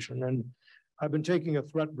generation. And I've been taking a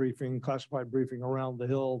threat briefing, classified briefing around the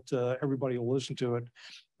Hill to everybody who listen to it,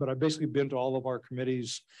 but I've basically been to all of our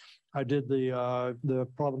committees. I did the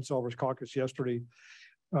Problem Solvers Caucus yesterday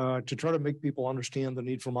to try to make people understand the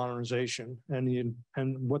need for modernization and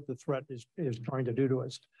what the threat is trying to do to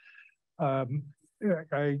us. I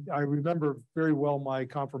remember very well my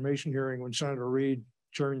confirmation hearing when Senator Reid,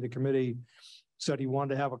 chairing the committee, said he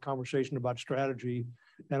wanted to have a conversation about strategy,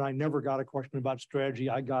 and I never got a question about strategy.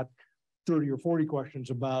 I got 30 or 40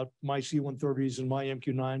 questions about my C-130s and my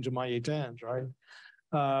MQ-9s and my A-10s, right?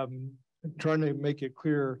 Trying to make it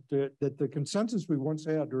clear that the consensus we once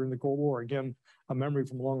had during the Cold War, again, a memory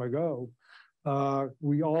from long ago,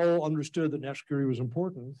 we all understood that national security was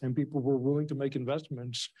important, and people were willing to make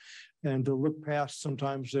investments and to look past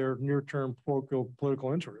sometimes their near-term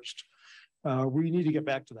political interest. We need to get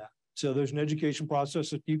back to that. So there's an education process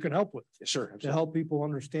that you can help with. Yes, sir. To help people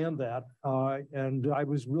understand that. And I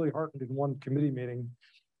was really heartened in one committee meeting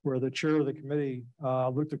where the chair of the committee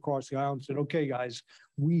looked across the aisle and said, okay, guys,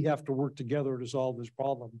 we have to work together to solve this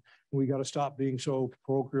problem. We got to stop being so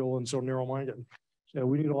parochial and so narrow-minded. So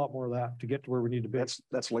we need a lot more of that to get to where we need to be.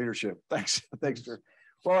 That's leadership. Thanks, sir.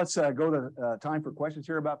 Well, let's go to time for questions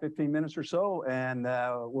here, about 15 minutes or so, and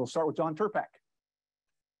we'll start with John Turpak.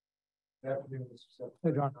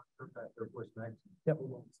 Hey, John. Yep.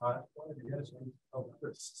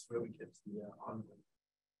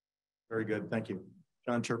 Very good. Thank you.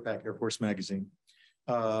 John Turpak, Air Force Magazine.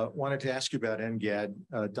 Wanted to ask you about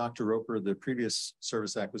NGAD. Dr. Roper, the previous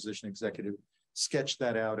service acquisition executive, sketched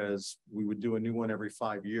that out as we would do a new one every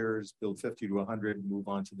 5 years, build 50 to 100, and move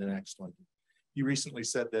on to the next one. You recently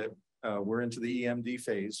said that we're into the EMD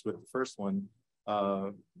phase with the first one,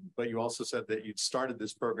 but you also said that you'd started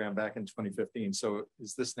this program back in 2015. So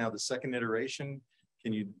is this now the second iteration?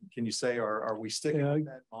 Can you say, are we sticking with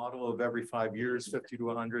that model of every 5 years, 50 to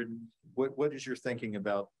 100? What is your thinking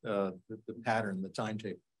about the pattern, the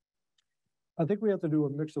timetable? I think we have to do a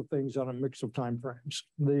mix of things on a mix of timeframes.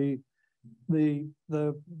 The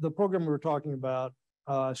program we were talking about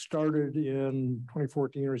started in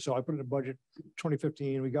 2014 or so. I put in a budget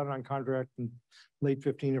 2015. We got it on contract in late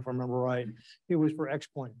 15, if I remember right. It was for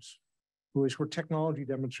X-planes. It was for technology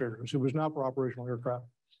demonstrators. It was not for operational aircraft.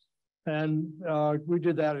 And we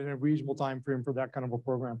did that in a reasonable time frame for that kind of a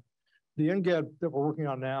program. The NGAD that we're working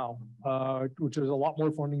on now, which is a lot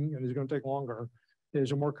more funding and is going to take longer,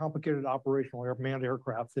 is a more complicated operational manned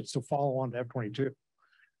aircraft that's to follow on to F-22.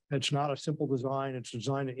 It's not a simple design. It's a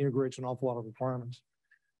design that integrates an awful lot of requirements.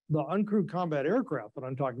 The uncrewed combat aircraft that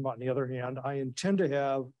I'm talking about, on the other hand, I intend to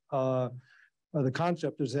have, the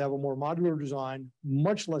concept is to have a more modular design,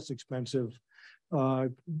 much less expensive.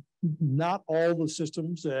 Not all the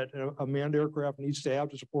systems that a manned aircraft needs to have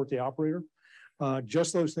to support the operator,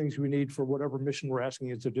 just those things we need for whatever mission we're asking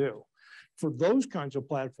it to do. For those kinds of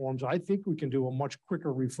platforms, I think we can do a much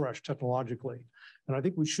quicker refresh technologically, and I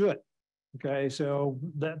think we should. Okay, so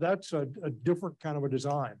that's a different kind of a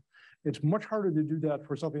design. It's much harder to do that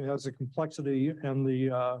for something that has the complexity and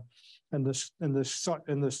the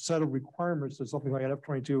set of requirements that something like an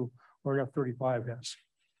F-22 or an F-35 has.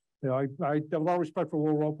 You know, I have a lot of respect for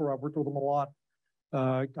Will Roper. I've worked with him a lot.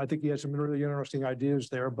 I think he has some really interesting ideas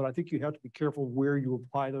there, but I think you have to be careful where you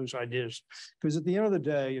apply those ideas, because at the end of the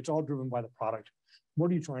day, it's all driven by the product. What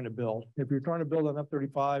are you trying to build? If you're trying to build an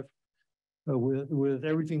F-35 with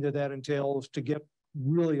everything that entails to get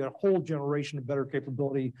really a whole generation of better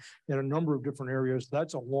capability in a number of different areas.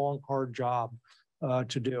 That's a long, hard job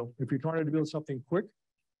to do. If you're trying to build something quick,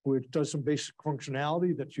 which does some basic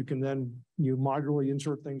functionality that you can then modularly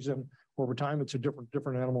insert things in over time, it's a different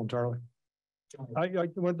animal entirely.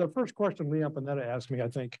 When the first question Lee Ampanetta asked me, I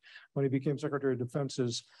think, when he became Secretary of Defense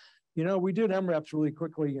is, you know, we did MRAPs really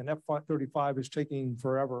quickly and F-35 is taking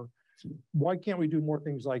forever. Why can't we do more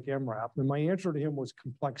things like MRAP? And my answer to him was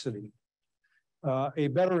complexity. A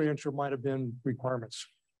better answer might have been requirements.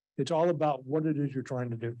 It's all about what it is you're trying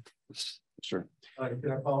to do. Sure.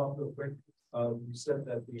 Can I follow up real quick? You said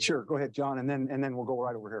that Sure, go ahead, John, and then we'll go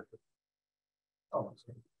right over here. Oh,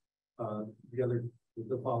 sorry.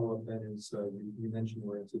 The follow-up then is you mentioned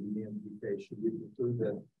we're into the EMD phase. Should we conclude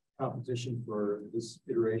that competition for this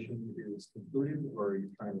iteration is concluded, or are you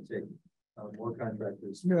trying to take more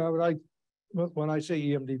contractors? Yeah, but when I say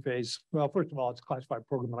EMD phase, well, first of all, it's a classified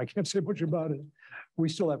program, and I can't say much about it. We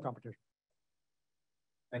still have competition.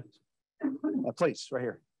 Thank you. Please, right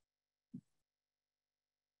here.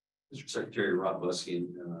 Mr. Secretary Rob Buskin,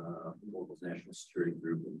 Local's National Security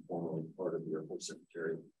Group, and formerly part of the Air Force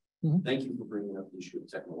Secretary. Thank you for bringing up the issue of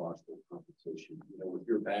technological competition. You know, with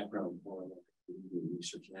your background in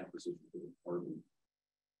research and acquisition for the department,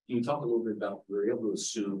 can you talk a little bit about we're able to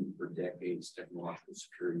assume for decades technological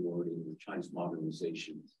superiority with China's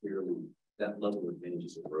modernization? Clearly, that level of advantage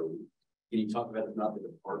is eroding. Can you talk about, if not the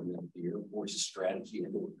department, the Air Force's strategy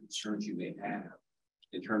and what concerns you may have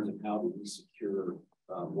in terms of how do we secure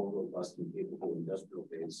more robust and capable industrial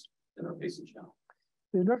base than our facing challenge?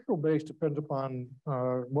 The industrial base depends upon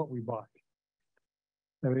what we buy.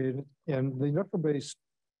 I mean, and the industrial base,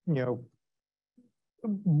 you know,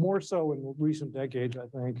 more so in recent decades, I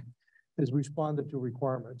think, has responded to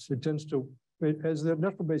requirements. It tends to, as the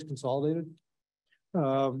industrial base consolidated,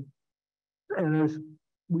 and as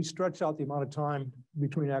we stretch out the amount of time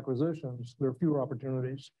between acquisitions, there are fewer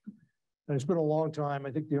opportunities. And it's been a long time.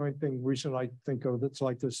 I think the only thing recent I think of that's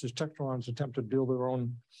like this is Textron's attempt to build their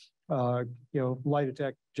own light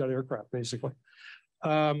attack jet aircraft, basically.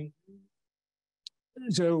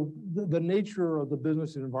 So the nature of the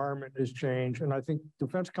business environment has changed. And I think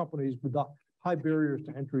defense companies with the high barriers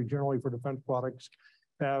to entry generally for defense products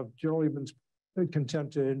have generally been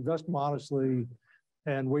content to invest modestly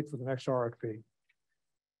and wait for the next RFP.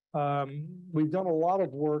 We've done a lot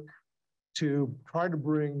of work to try to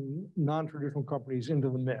bring non-traditional companies into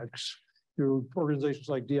the mix through organizations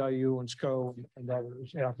like DIU and SCO and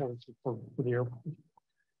others for the Air Force.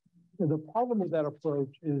 The problem with that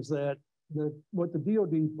approach is that what the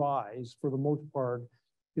DoD buys, for the most part,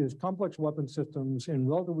 is complex weapon systems in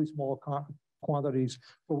relatively small quantities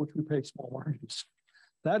for which we pay small margins.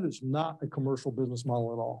 That is not a commercial business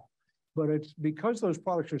model at all. But it's because those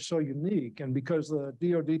products are so unique and because the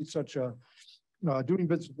DoD is such a doing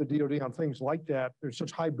business with the DoD on things like that, there's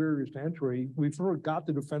such high barriers to entry. We've sort of got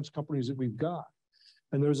the defense companies that we've got.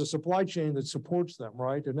 And there's a supply chain that supports them,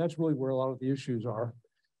 right? And that's really where a lot of the issues are.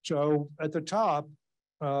 So at the top,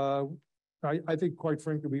 I think, quite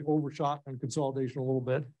frankly, we overshot on consolidation a little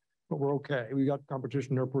bit, but we're okay. We got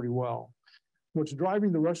competition there pretty well. What's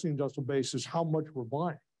driving the rest of the industrial base is how much we're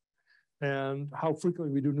buying and how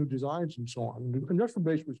frequently we do new designs and so on. The industrial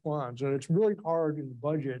base responds, and it's really hard in the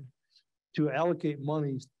budget to allocate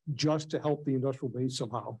money just to help the industrial base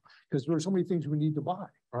somehow, because there are so many things we need to buy,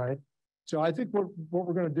 right? So I think what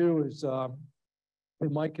we're going to do is,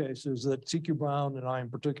 in my case, is that CQ Brown and I in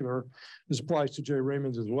particular, this applies to Jay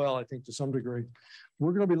Raymond's as well, I think to some degree,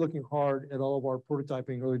 we're going to be looking hard at all of our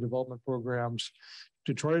prototyping early development programs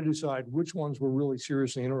to try to decide which ones we're really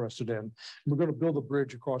seriously interested in. We're going to build a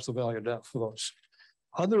bridge across the valley of death for those.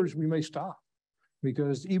 Others we may stop,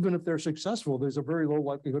 because even if they're successful, there's a very low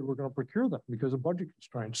likelihood we're going to procure them because of budget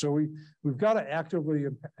constraints. So we've got to actively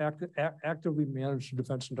manage the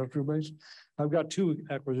defense industrial base. I've got two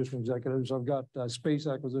acquisition executives. I've got space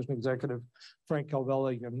acquisition executive, Frank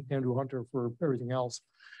Calvelli, and Andrew Hunter for everything else.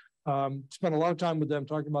 Spent a lot of time with them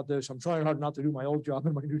talking about this. I'm trying hard not to do my old job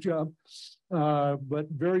and my new job, but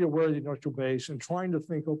very aware of the industrial base and trying to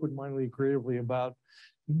think open-mindedly and creatively about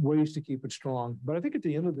ways to keep it strong. But I think at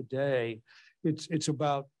the end of the day, it's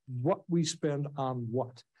about what we spend on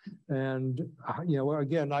what. And,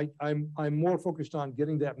 again, I'm more focused on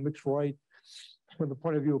getting that mix right from the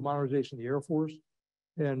point of view of modernization of the Air Force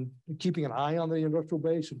and keeping an eye on the industrial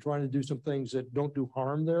base and trying to do some things that don't do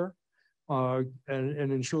harm there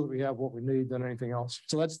and ensure that we have what we need than anything else.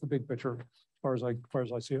 So that's the big picture as far as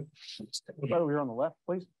I see it. Over here on the left,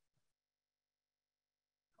 please.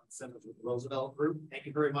 Senator with the Roosevelt Group. Thank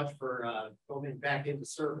you very much for going back into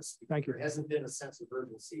service. Thank you. There hasn't been a sense of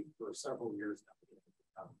urgency for several years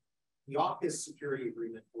now. the AUKUS security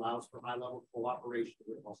agreement allows for high-level cooperation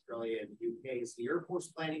with Australia and the UK. Is the Air Force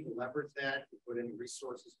planning to leverage that, to put any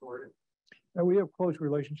resources toward it? And we have close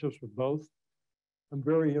relationships with both. I'm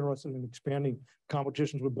very interested in expanding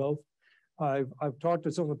competitions with both. I've talked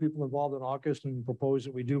to some of the people involved in AUKUS and proposed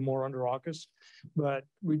that we do more under AUKUS, but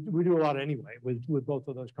we do a lot anyway with both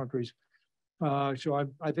of those countries. So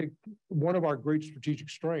I think one of our great strategic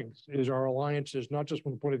strengths is our alliances, not just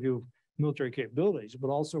from the point of view of military capabilities, but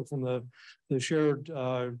also from the shared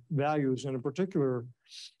values, and in particular,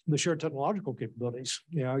 the shared technological capabilities.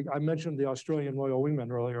 I mentioned the Australian Royal Wingmen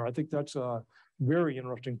earlier. I think that's a very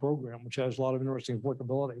interesting program, which has a lot of interesting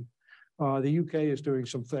applicability. The UK is doing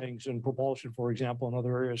some things in propulsion, for example, and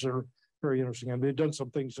other areas that are very interesting. And they've done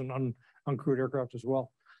some things in uncrewed aircraft as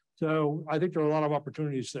well. So I think there are a lot of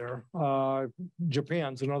opportunities there.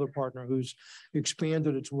 Japan's another partner who's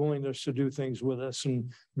expanded its willingness to do things with us,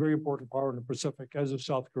 and very important part in the Pacific, as is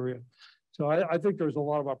South Korea. So I think there's a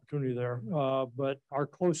lot of opportunity there. But our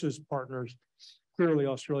closest partners, clearly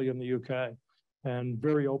Australia and the UK, and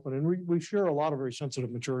very open. And we share a lot of very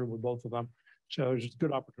sensitive material with both of them. So there's just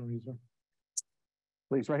good opportunities there.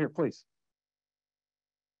 Please, right here, please.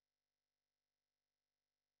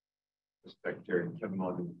 Secretary Kevin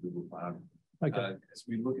Mulligan, Google Cloud. As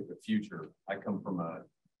we look at the future, I come from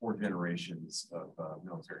 4 generations of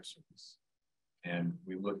military service, and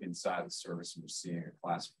we look inside the service and we're seeing a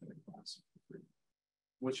class within a class.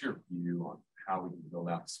 What's your view on how we can build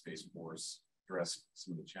out the Space Force, address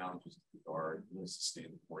some of the challenges of the Guard, and sustain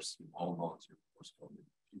the force in all volunteer force going in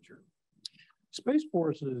the future? Space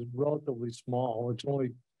Force is relatively small. It's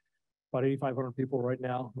only about 8,500 people right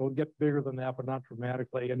now. We'll get bigger than that, but not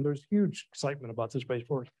dramatically. And there's huge excitement about the Space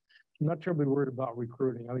Force. I'm not terribly worried about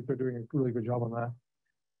recruiting. I think they're doing a really good job on that.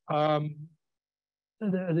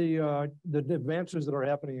 The advances that are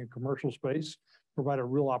happening in commercial space provide a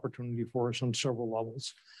real opportunity for us on several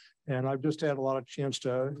levels. And I've just had a lot of chance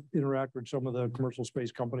to interact with some of the commercial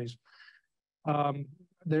space companies.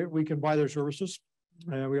 We can buy their services.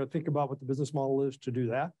 And we got to think about what the business model is to do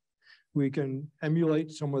that. We can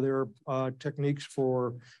emulate some of their techniques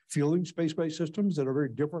for fielding space-based systems that are very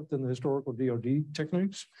different than the historical DoD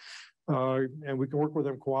techniques. And we can work with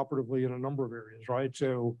them cooperatively in a number of areas, right?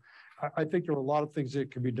 So I think there are a lot of things that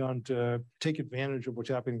can be done to take advantage of what's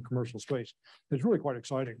happening in commercial space. It's really quite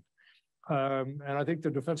exciting. And I think the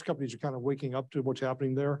defense companies are kind of waking up to what's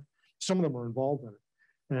happening there. Some of them are involved in it.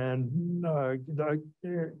 And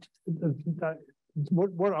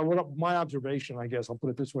what my observation, I guess I'll put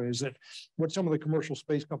it this way, is that what some of the commercial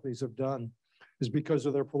space companies have done is because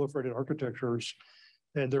of their proliferated architectures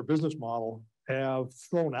and their business model have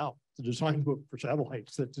thrown out the design book for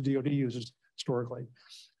satellites that the DoD uses historically.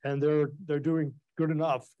 And they're doing good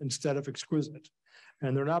enough instead of exquisite.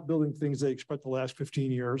 And they're not building things they expect to last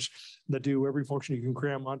 15 years that do every function you can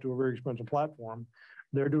cram onto a very expensive platform.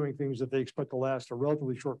 They're doing things that they expect to last a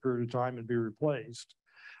relatively short period of time and be replaced.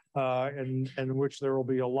 And in which there will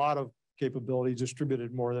be a lot of capability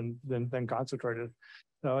distributed more than concentrated.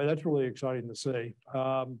 That's really exciting to see.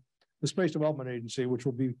 The Space Development Agency, which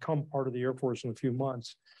will become part of the Air Force in a few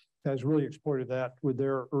months, has really exploited that with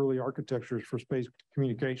their early architectures for space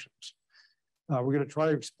communications. We're going to try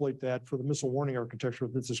to exploit that for the missile warning architecture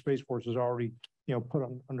that the Space Force has already, put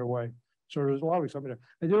underway. So there's a lot of excitement there.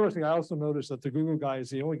 And the other thing, I also noticed that the Google guy is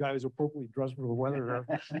the only guy who's appropriately dressed for the weather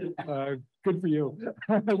there. Good for you.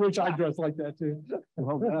 I wish I dressed like that too.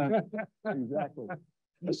 Well done. Exactly.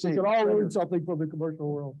 We can all learn something from the commercial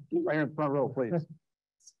world. Right here in the front row, please.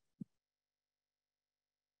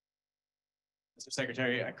 Mr.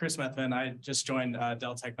 Secretary, Chris Methvin, I just joined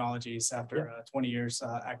Dell Technologies after 20 years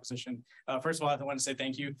acquisition. First of all, I want to say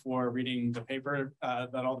thank you for reading the paper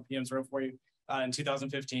that all the PMs wrote for you. In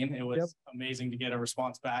 2015, it was amazing to get a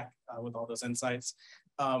response back with all those insights.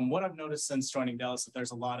 What I've noticed since joining Dell is that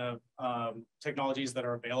there's a lot of technologies that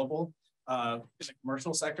are available in the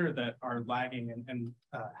commercial sector that are lagging and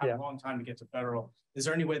have a long time to get to federal. Is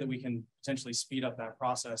there any way that we can potentially speed up that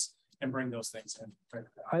process and bring those things in?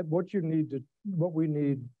 What we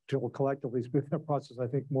need to collectively speed that process, I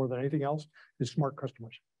think, more than anything else, is smart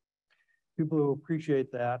customers. People who appreciate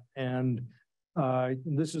that. And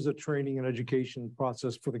this is a training and education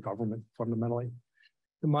process for the government, fundamentally.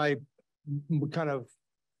 My kind of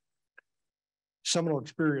seminal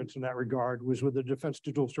experience in that regard was with the Defense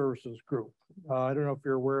Digital Services Group. I don't know if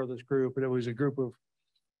you're aware of this group, but it was a group of,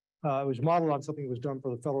 it was modeled on something that was done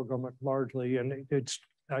for the federal government largely. And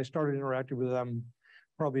I started interacting with them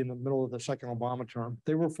probably in the middle of the second Obama term.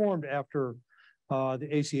 They were formed after the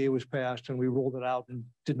ACA was passed and we rolled it out and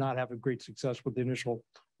did not have a great success with the initial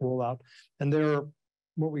rollout. And they're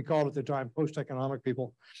what we called at the time post-economic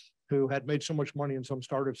people. who had made so much money in some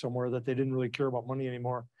startup somewhere that they didn't really care about money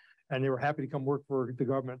anymore. And they were happy to come work for the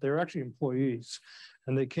government. They were actually employees.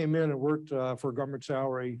 And they came in and worked for a government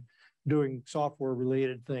salary doing software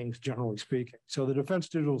related things, generally speaking. So the Defense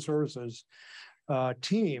Digital Services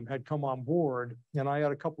team had come on board, and I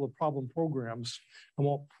had a couple of problem programs. I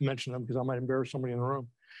won't mention them because I might embarrass somebody in the room.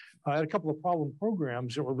 I had a couple of problem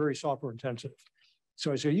programs that were very software intensive.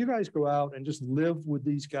 So I said, you guys go out and just live with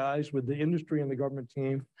these guys, with the industry and the government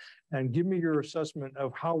team, and give me your assessment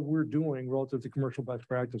of how we're doing relative to commercial best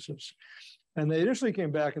practices. And they initially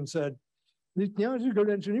came back and said, these are good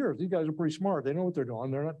engineers. These guys are pretty smart. They know what they're doing.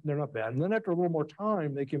 They're not bad. And then after a little more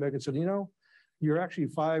time, they came back and said, you're actually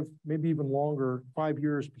 5, maybe even longer, 5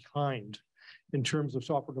 years behind in terms of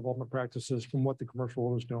software development practices from what the commercial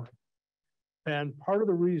world is doing. And part of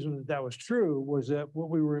the reason that was true was that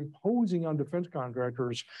what we were imposing on defense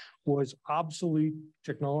contractors was obsolete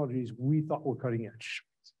technologies we thought were cutting edge.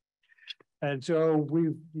 And so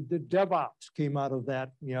the DevOps came out of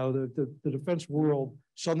that, the defense world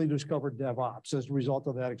suddenly discovered DevOps as a result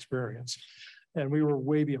of that experience. And we were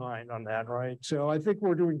way behind on that, right? So I think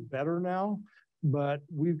we're doing better now, but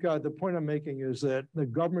the point I'm making is that the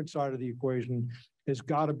government side of the equation has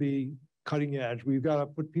got to be cutting edge. We've got to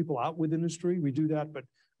put people out with industry. We do that, but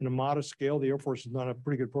in a modest scale. The Air Force has done a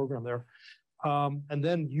pretty good program there. And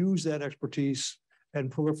then use that expertise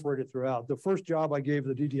and proliferate it throughout. The first job I gave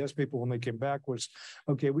the DDS people when they came back was,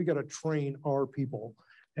 okay, we got to train our people.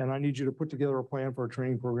 And I need you to put together a plan for a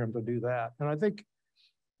training program to do that. And I think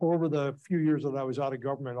over the few years that I was out of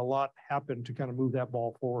government, a lot happened to kind of move that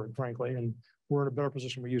ball forward, frankly. And we're in a better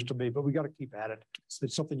position we used to be, but we got to keep at it.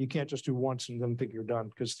 It's something you can't just do once and then think you're done,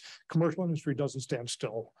 because commercial industry doesn't stand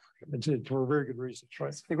still. It's for very good reasons,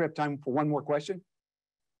 right? I think we have time for one more question.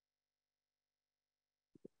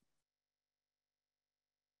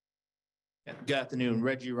 Good afternoon,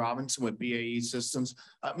 Reggie Robinson with BAE Systems.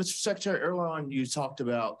 Mr. Secretary, earlier on you talked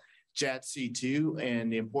about JADC2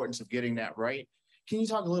 and the importance of getting that right. Can you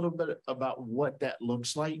talk a little bit about what that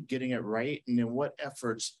looks like, getting it right, and then what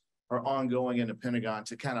efforts are ongoing in the Pentagon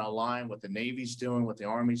to kind of align what the Navy's doing, what the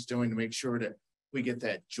Army's doing to make sure that we get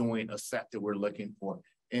that joint effect that we're looking for?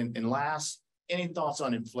 And last, any thoughts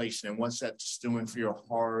on inflation and what's that's doing for your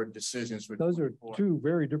hard decisions? Those are two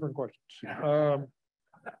very different questions.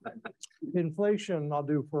 Inflation, I'll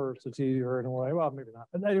do first. It's easier in a way. Well, maybe not.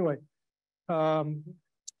 But anyway,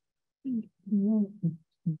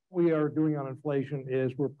 we are doing on inflation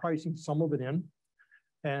is we're pricing some of it in,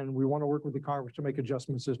 and we want to work with the Congress to make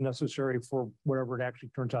adjustments as necessary for whatever it actually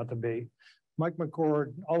turns out to be. Mike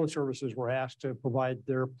McCord, all the services were asked to provide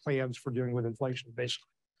their plans for dealing with inflation, basically.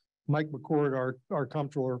 Mike McCord, our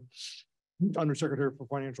comptroller, Undersecretary for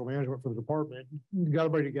Financial Management for the department, got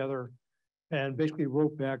everybody together and basically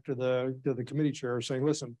wrote back to the committee chair saying,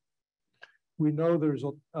 listen, we know there's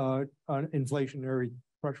an inflationary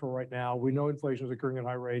pressure right now. We know inflation is occurring at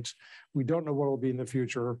high rates. We don't know what it'll be in the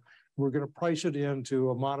future. We're going to price it in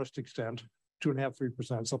to a modest extent, 2.5%,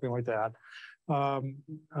 3%, something like that,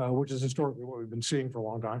 which is historically what we've been seeing for a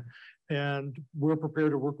long time. And we're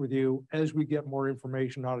prepared to work with you as we get more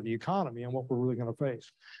information out of the economy and what we're really going to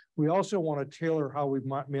face. We also want to tailor how we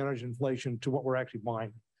manage inflation to what we're actually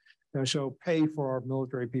buying. And so pay for our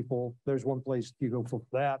military people, there's one place you go for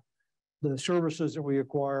that. The services that we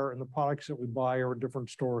acquire and the products that we buy are a different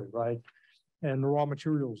story, right? And the raw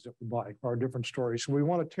materials that we buy are a different story. So we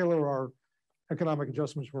want to tailor our economic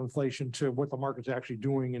adjustments for inflation to what the market's actually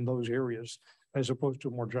doing in those areas, as opposed to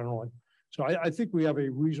more generally. So I think we have a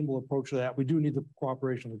reasonable approach to that. We do need the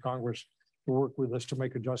cooperation of Congress to work with us to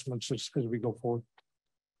make adjustments as we go forward.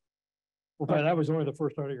 Well, that was only the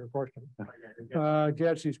first part of your question.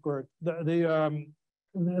 JADC squared.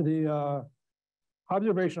 The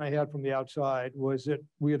observation I had from the outside was that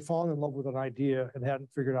we had fallen in love with an idea and hadn't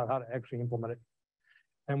figured out how to actually implement it.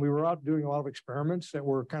 And we were out doing a lot of experiments that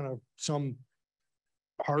were kind of some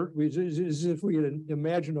part, as if we had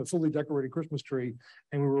imagined a fully decorated Christmas tree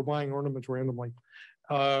and we were buying ornaments randomly.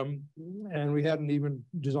 And we hadn't even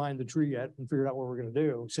designed the tree yet and figured out what we're going to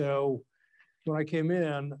do. So when I came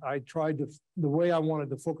in, I tried to, the way I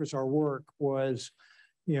wanted to focus our work was,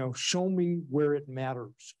 show me where it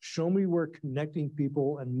matters. Show me where connecting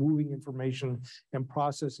people and moving information and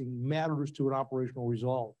processing matters to an operational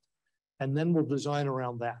result. And then we'll design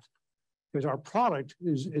around that. Because our product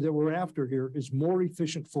that we're after here is more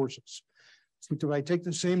efficient forces. So if I take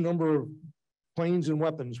the same number of planes and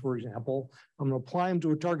weapons, for example, I'm going to apply them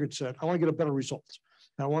to a target set, I want to get a better result.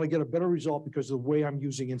 And I want to get a better result because of the way I'm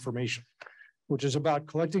using information, which is about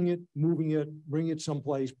collecting it, moving it, bringing it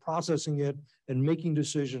someplace, processing it, and making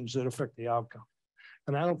decisions that affect the outcome.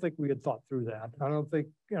 And I don't think we had thought through that.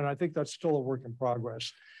 And I think that's still a work in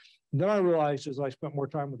progress. And then I realized as I spent more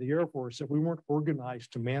time with the Air Force that we weren't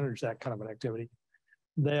organized to manage that kind of an activity,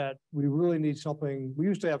 that we really need something. We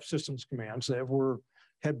used to have systems commands that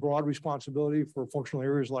had broad responsibility for functional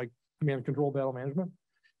areas like command and control, battle management.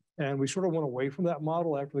 And we sort of went away from that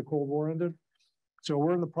model after the Cold War ended. So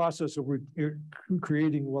we're in the process of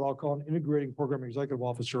creating what I'll call an integrating program executive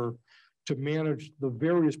officer to manage the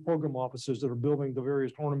various program offices that are building the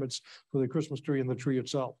various ornaments for the Christmas tree and the tree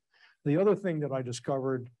itself. The other thing that I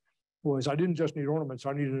discovered was I didn't just need ornaments,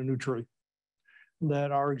 I needed a new tree.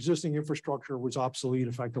 That our existing infrastructure was obsolete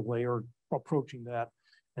effectively or approaching that.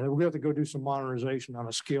 And we're going to have to go do some modernization on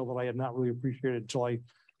a scale that I had not really appreciated until I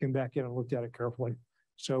came back in and looked at it carefully.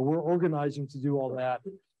 So we're organizing to do all that.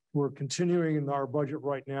 We're continuing in our budget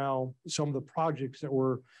right now, some of the projects that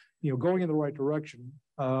were, going in the right direction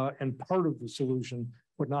and part of the solution,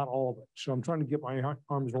 but not all of it. So I'm trying to get my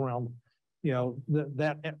arms around,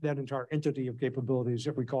 that entire entity of capabilities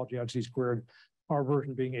that we call JADC squared, our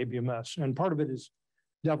version being ABMS. And part of it is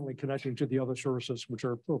definitely connecting to the other services, which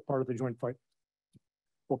are part of the joint fight.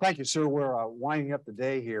 Well, thank you, sir. We're winding up the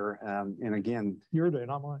day here. And again, your day,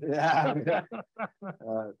 not mine. Yeah.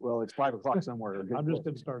 Well, it's 5 o'clock somewhere. I'm just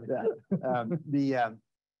getting started. Yeah.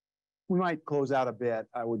 We might close out a bit.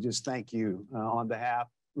 I would just thank you on behalf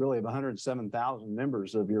really of 107,000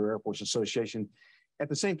 members of your Air Force Association. At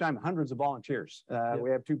the same time, hundreds of volunteers. We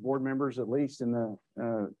have 2 board members, at least in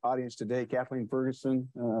the audience today. Kathleen Ferguson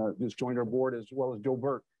just joined our board, as well as Joe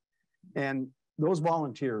Burke. And those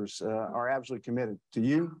volunteers are absolutely committed to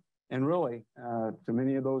you and really to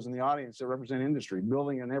many of those in the audience that represent industry,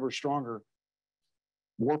 building an ever stronger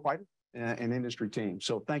warfighter and industry team.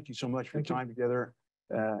 So thank you so much for your time together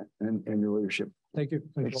and your leadership. Thank you.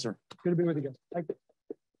 Thank you, sir. Good to be with you guys. Thank you.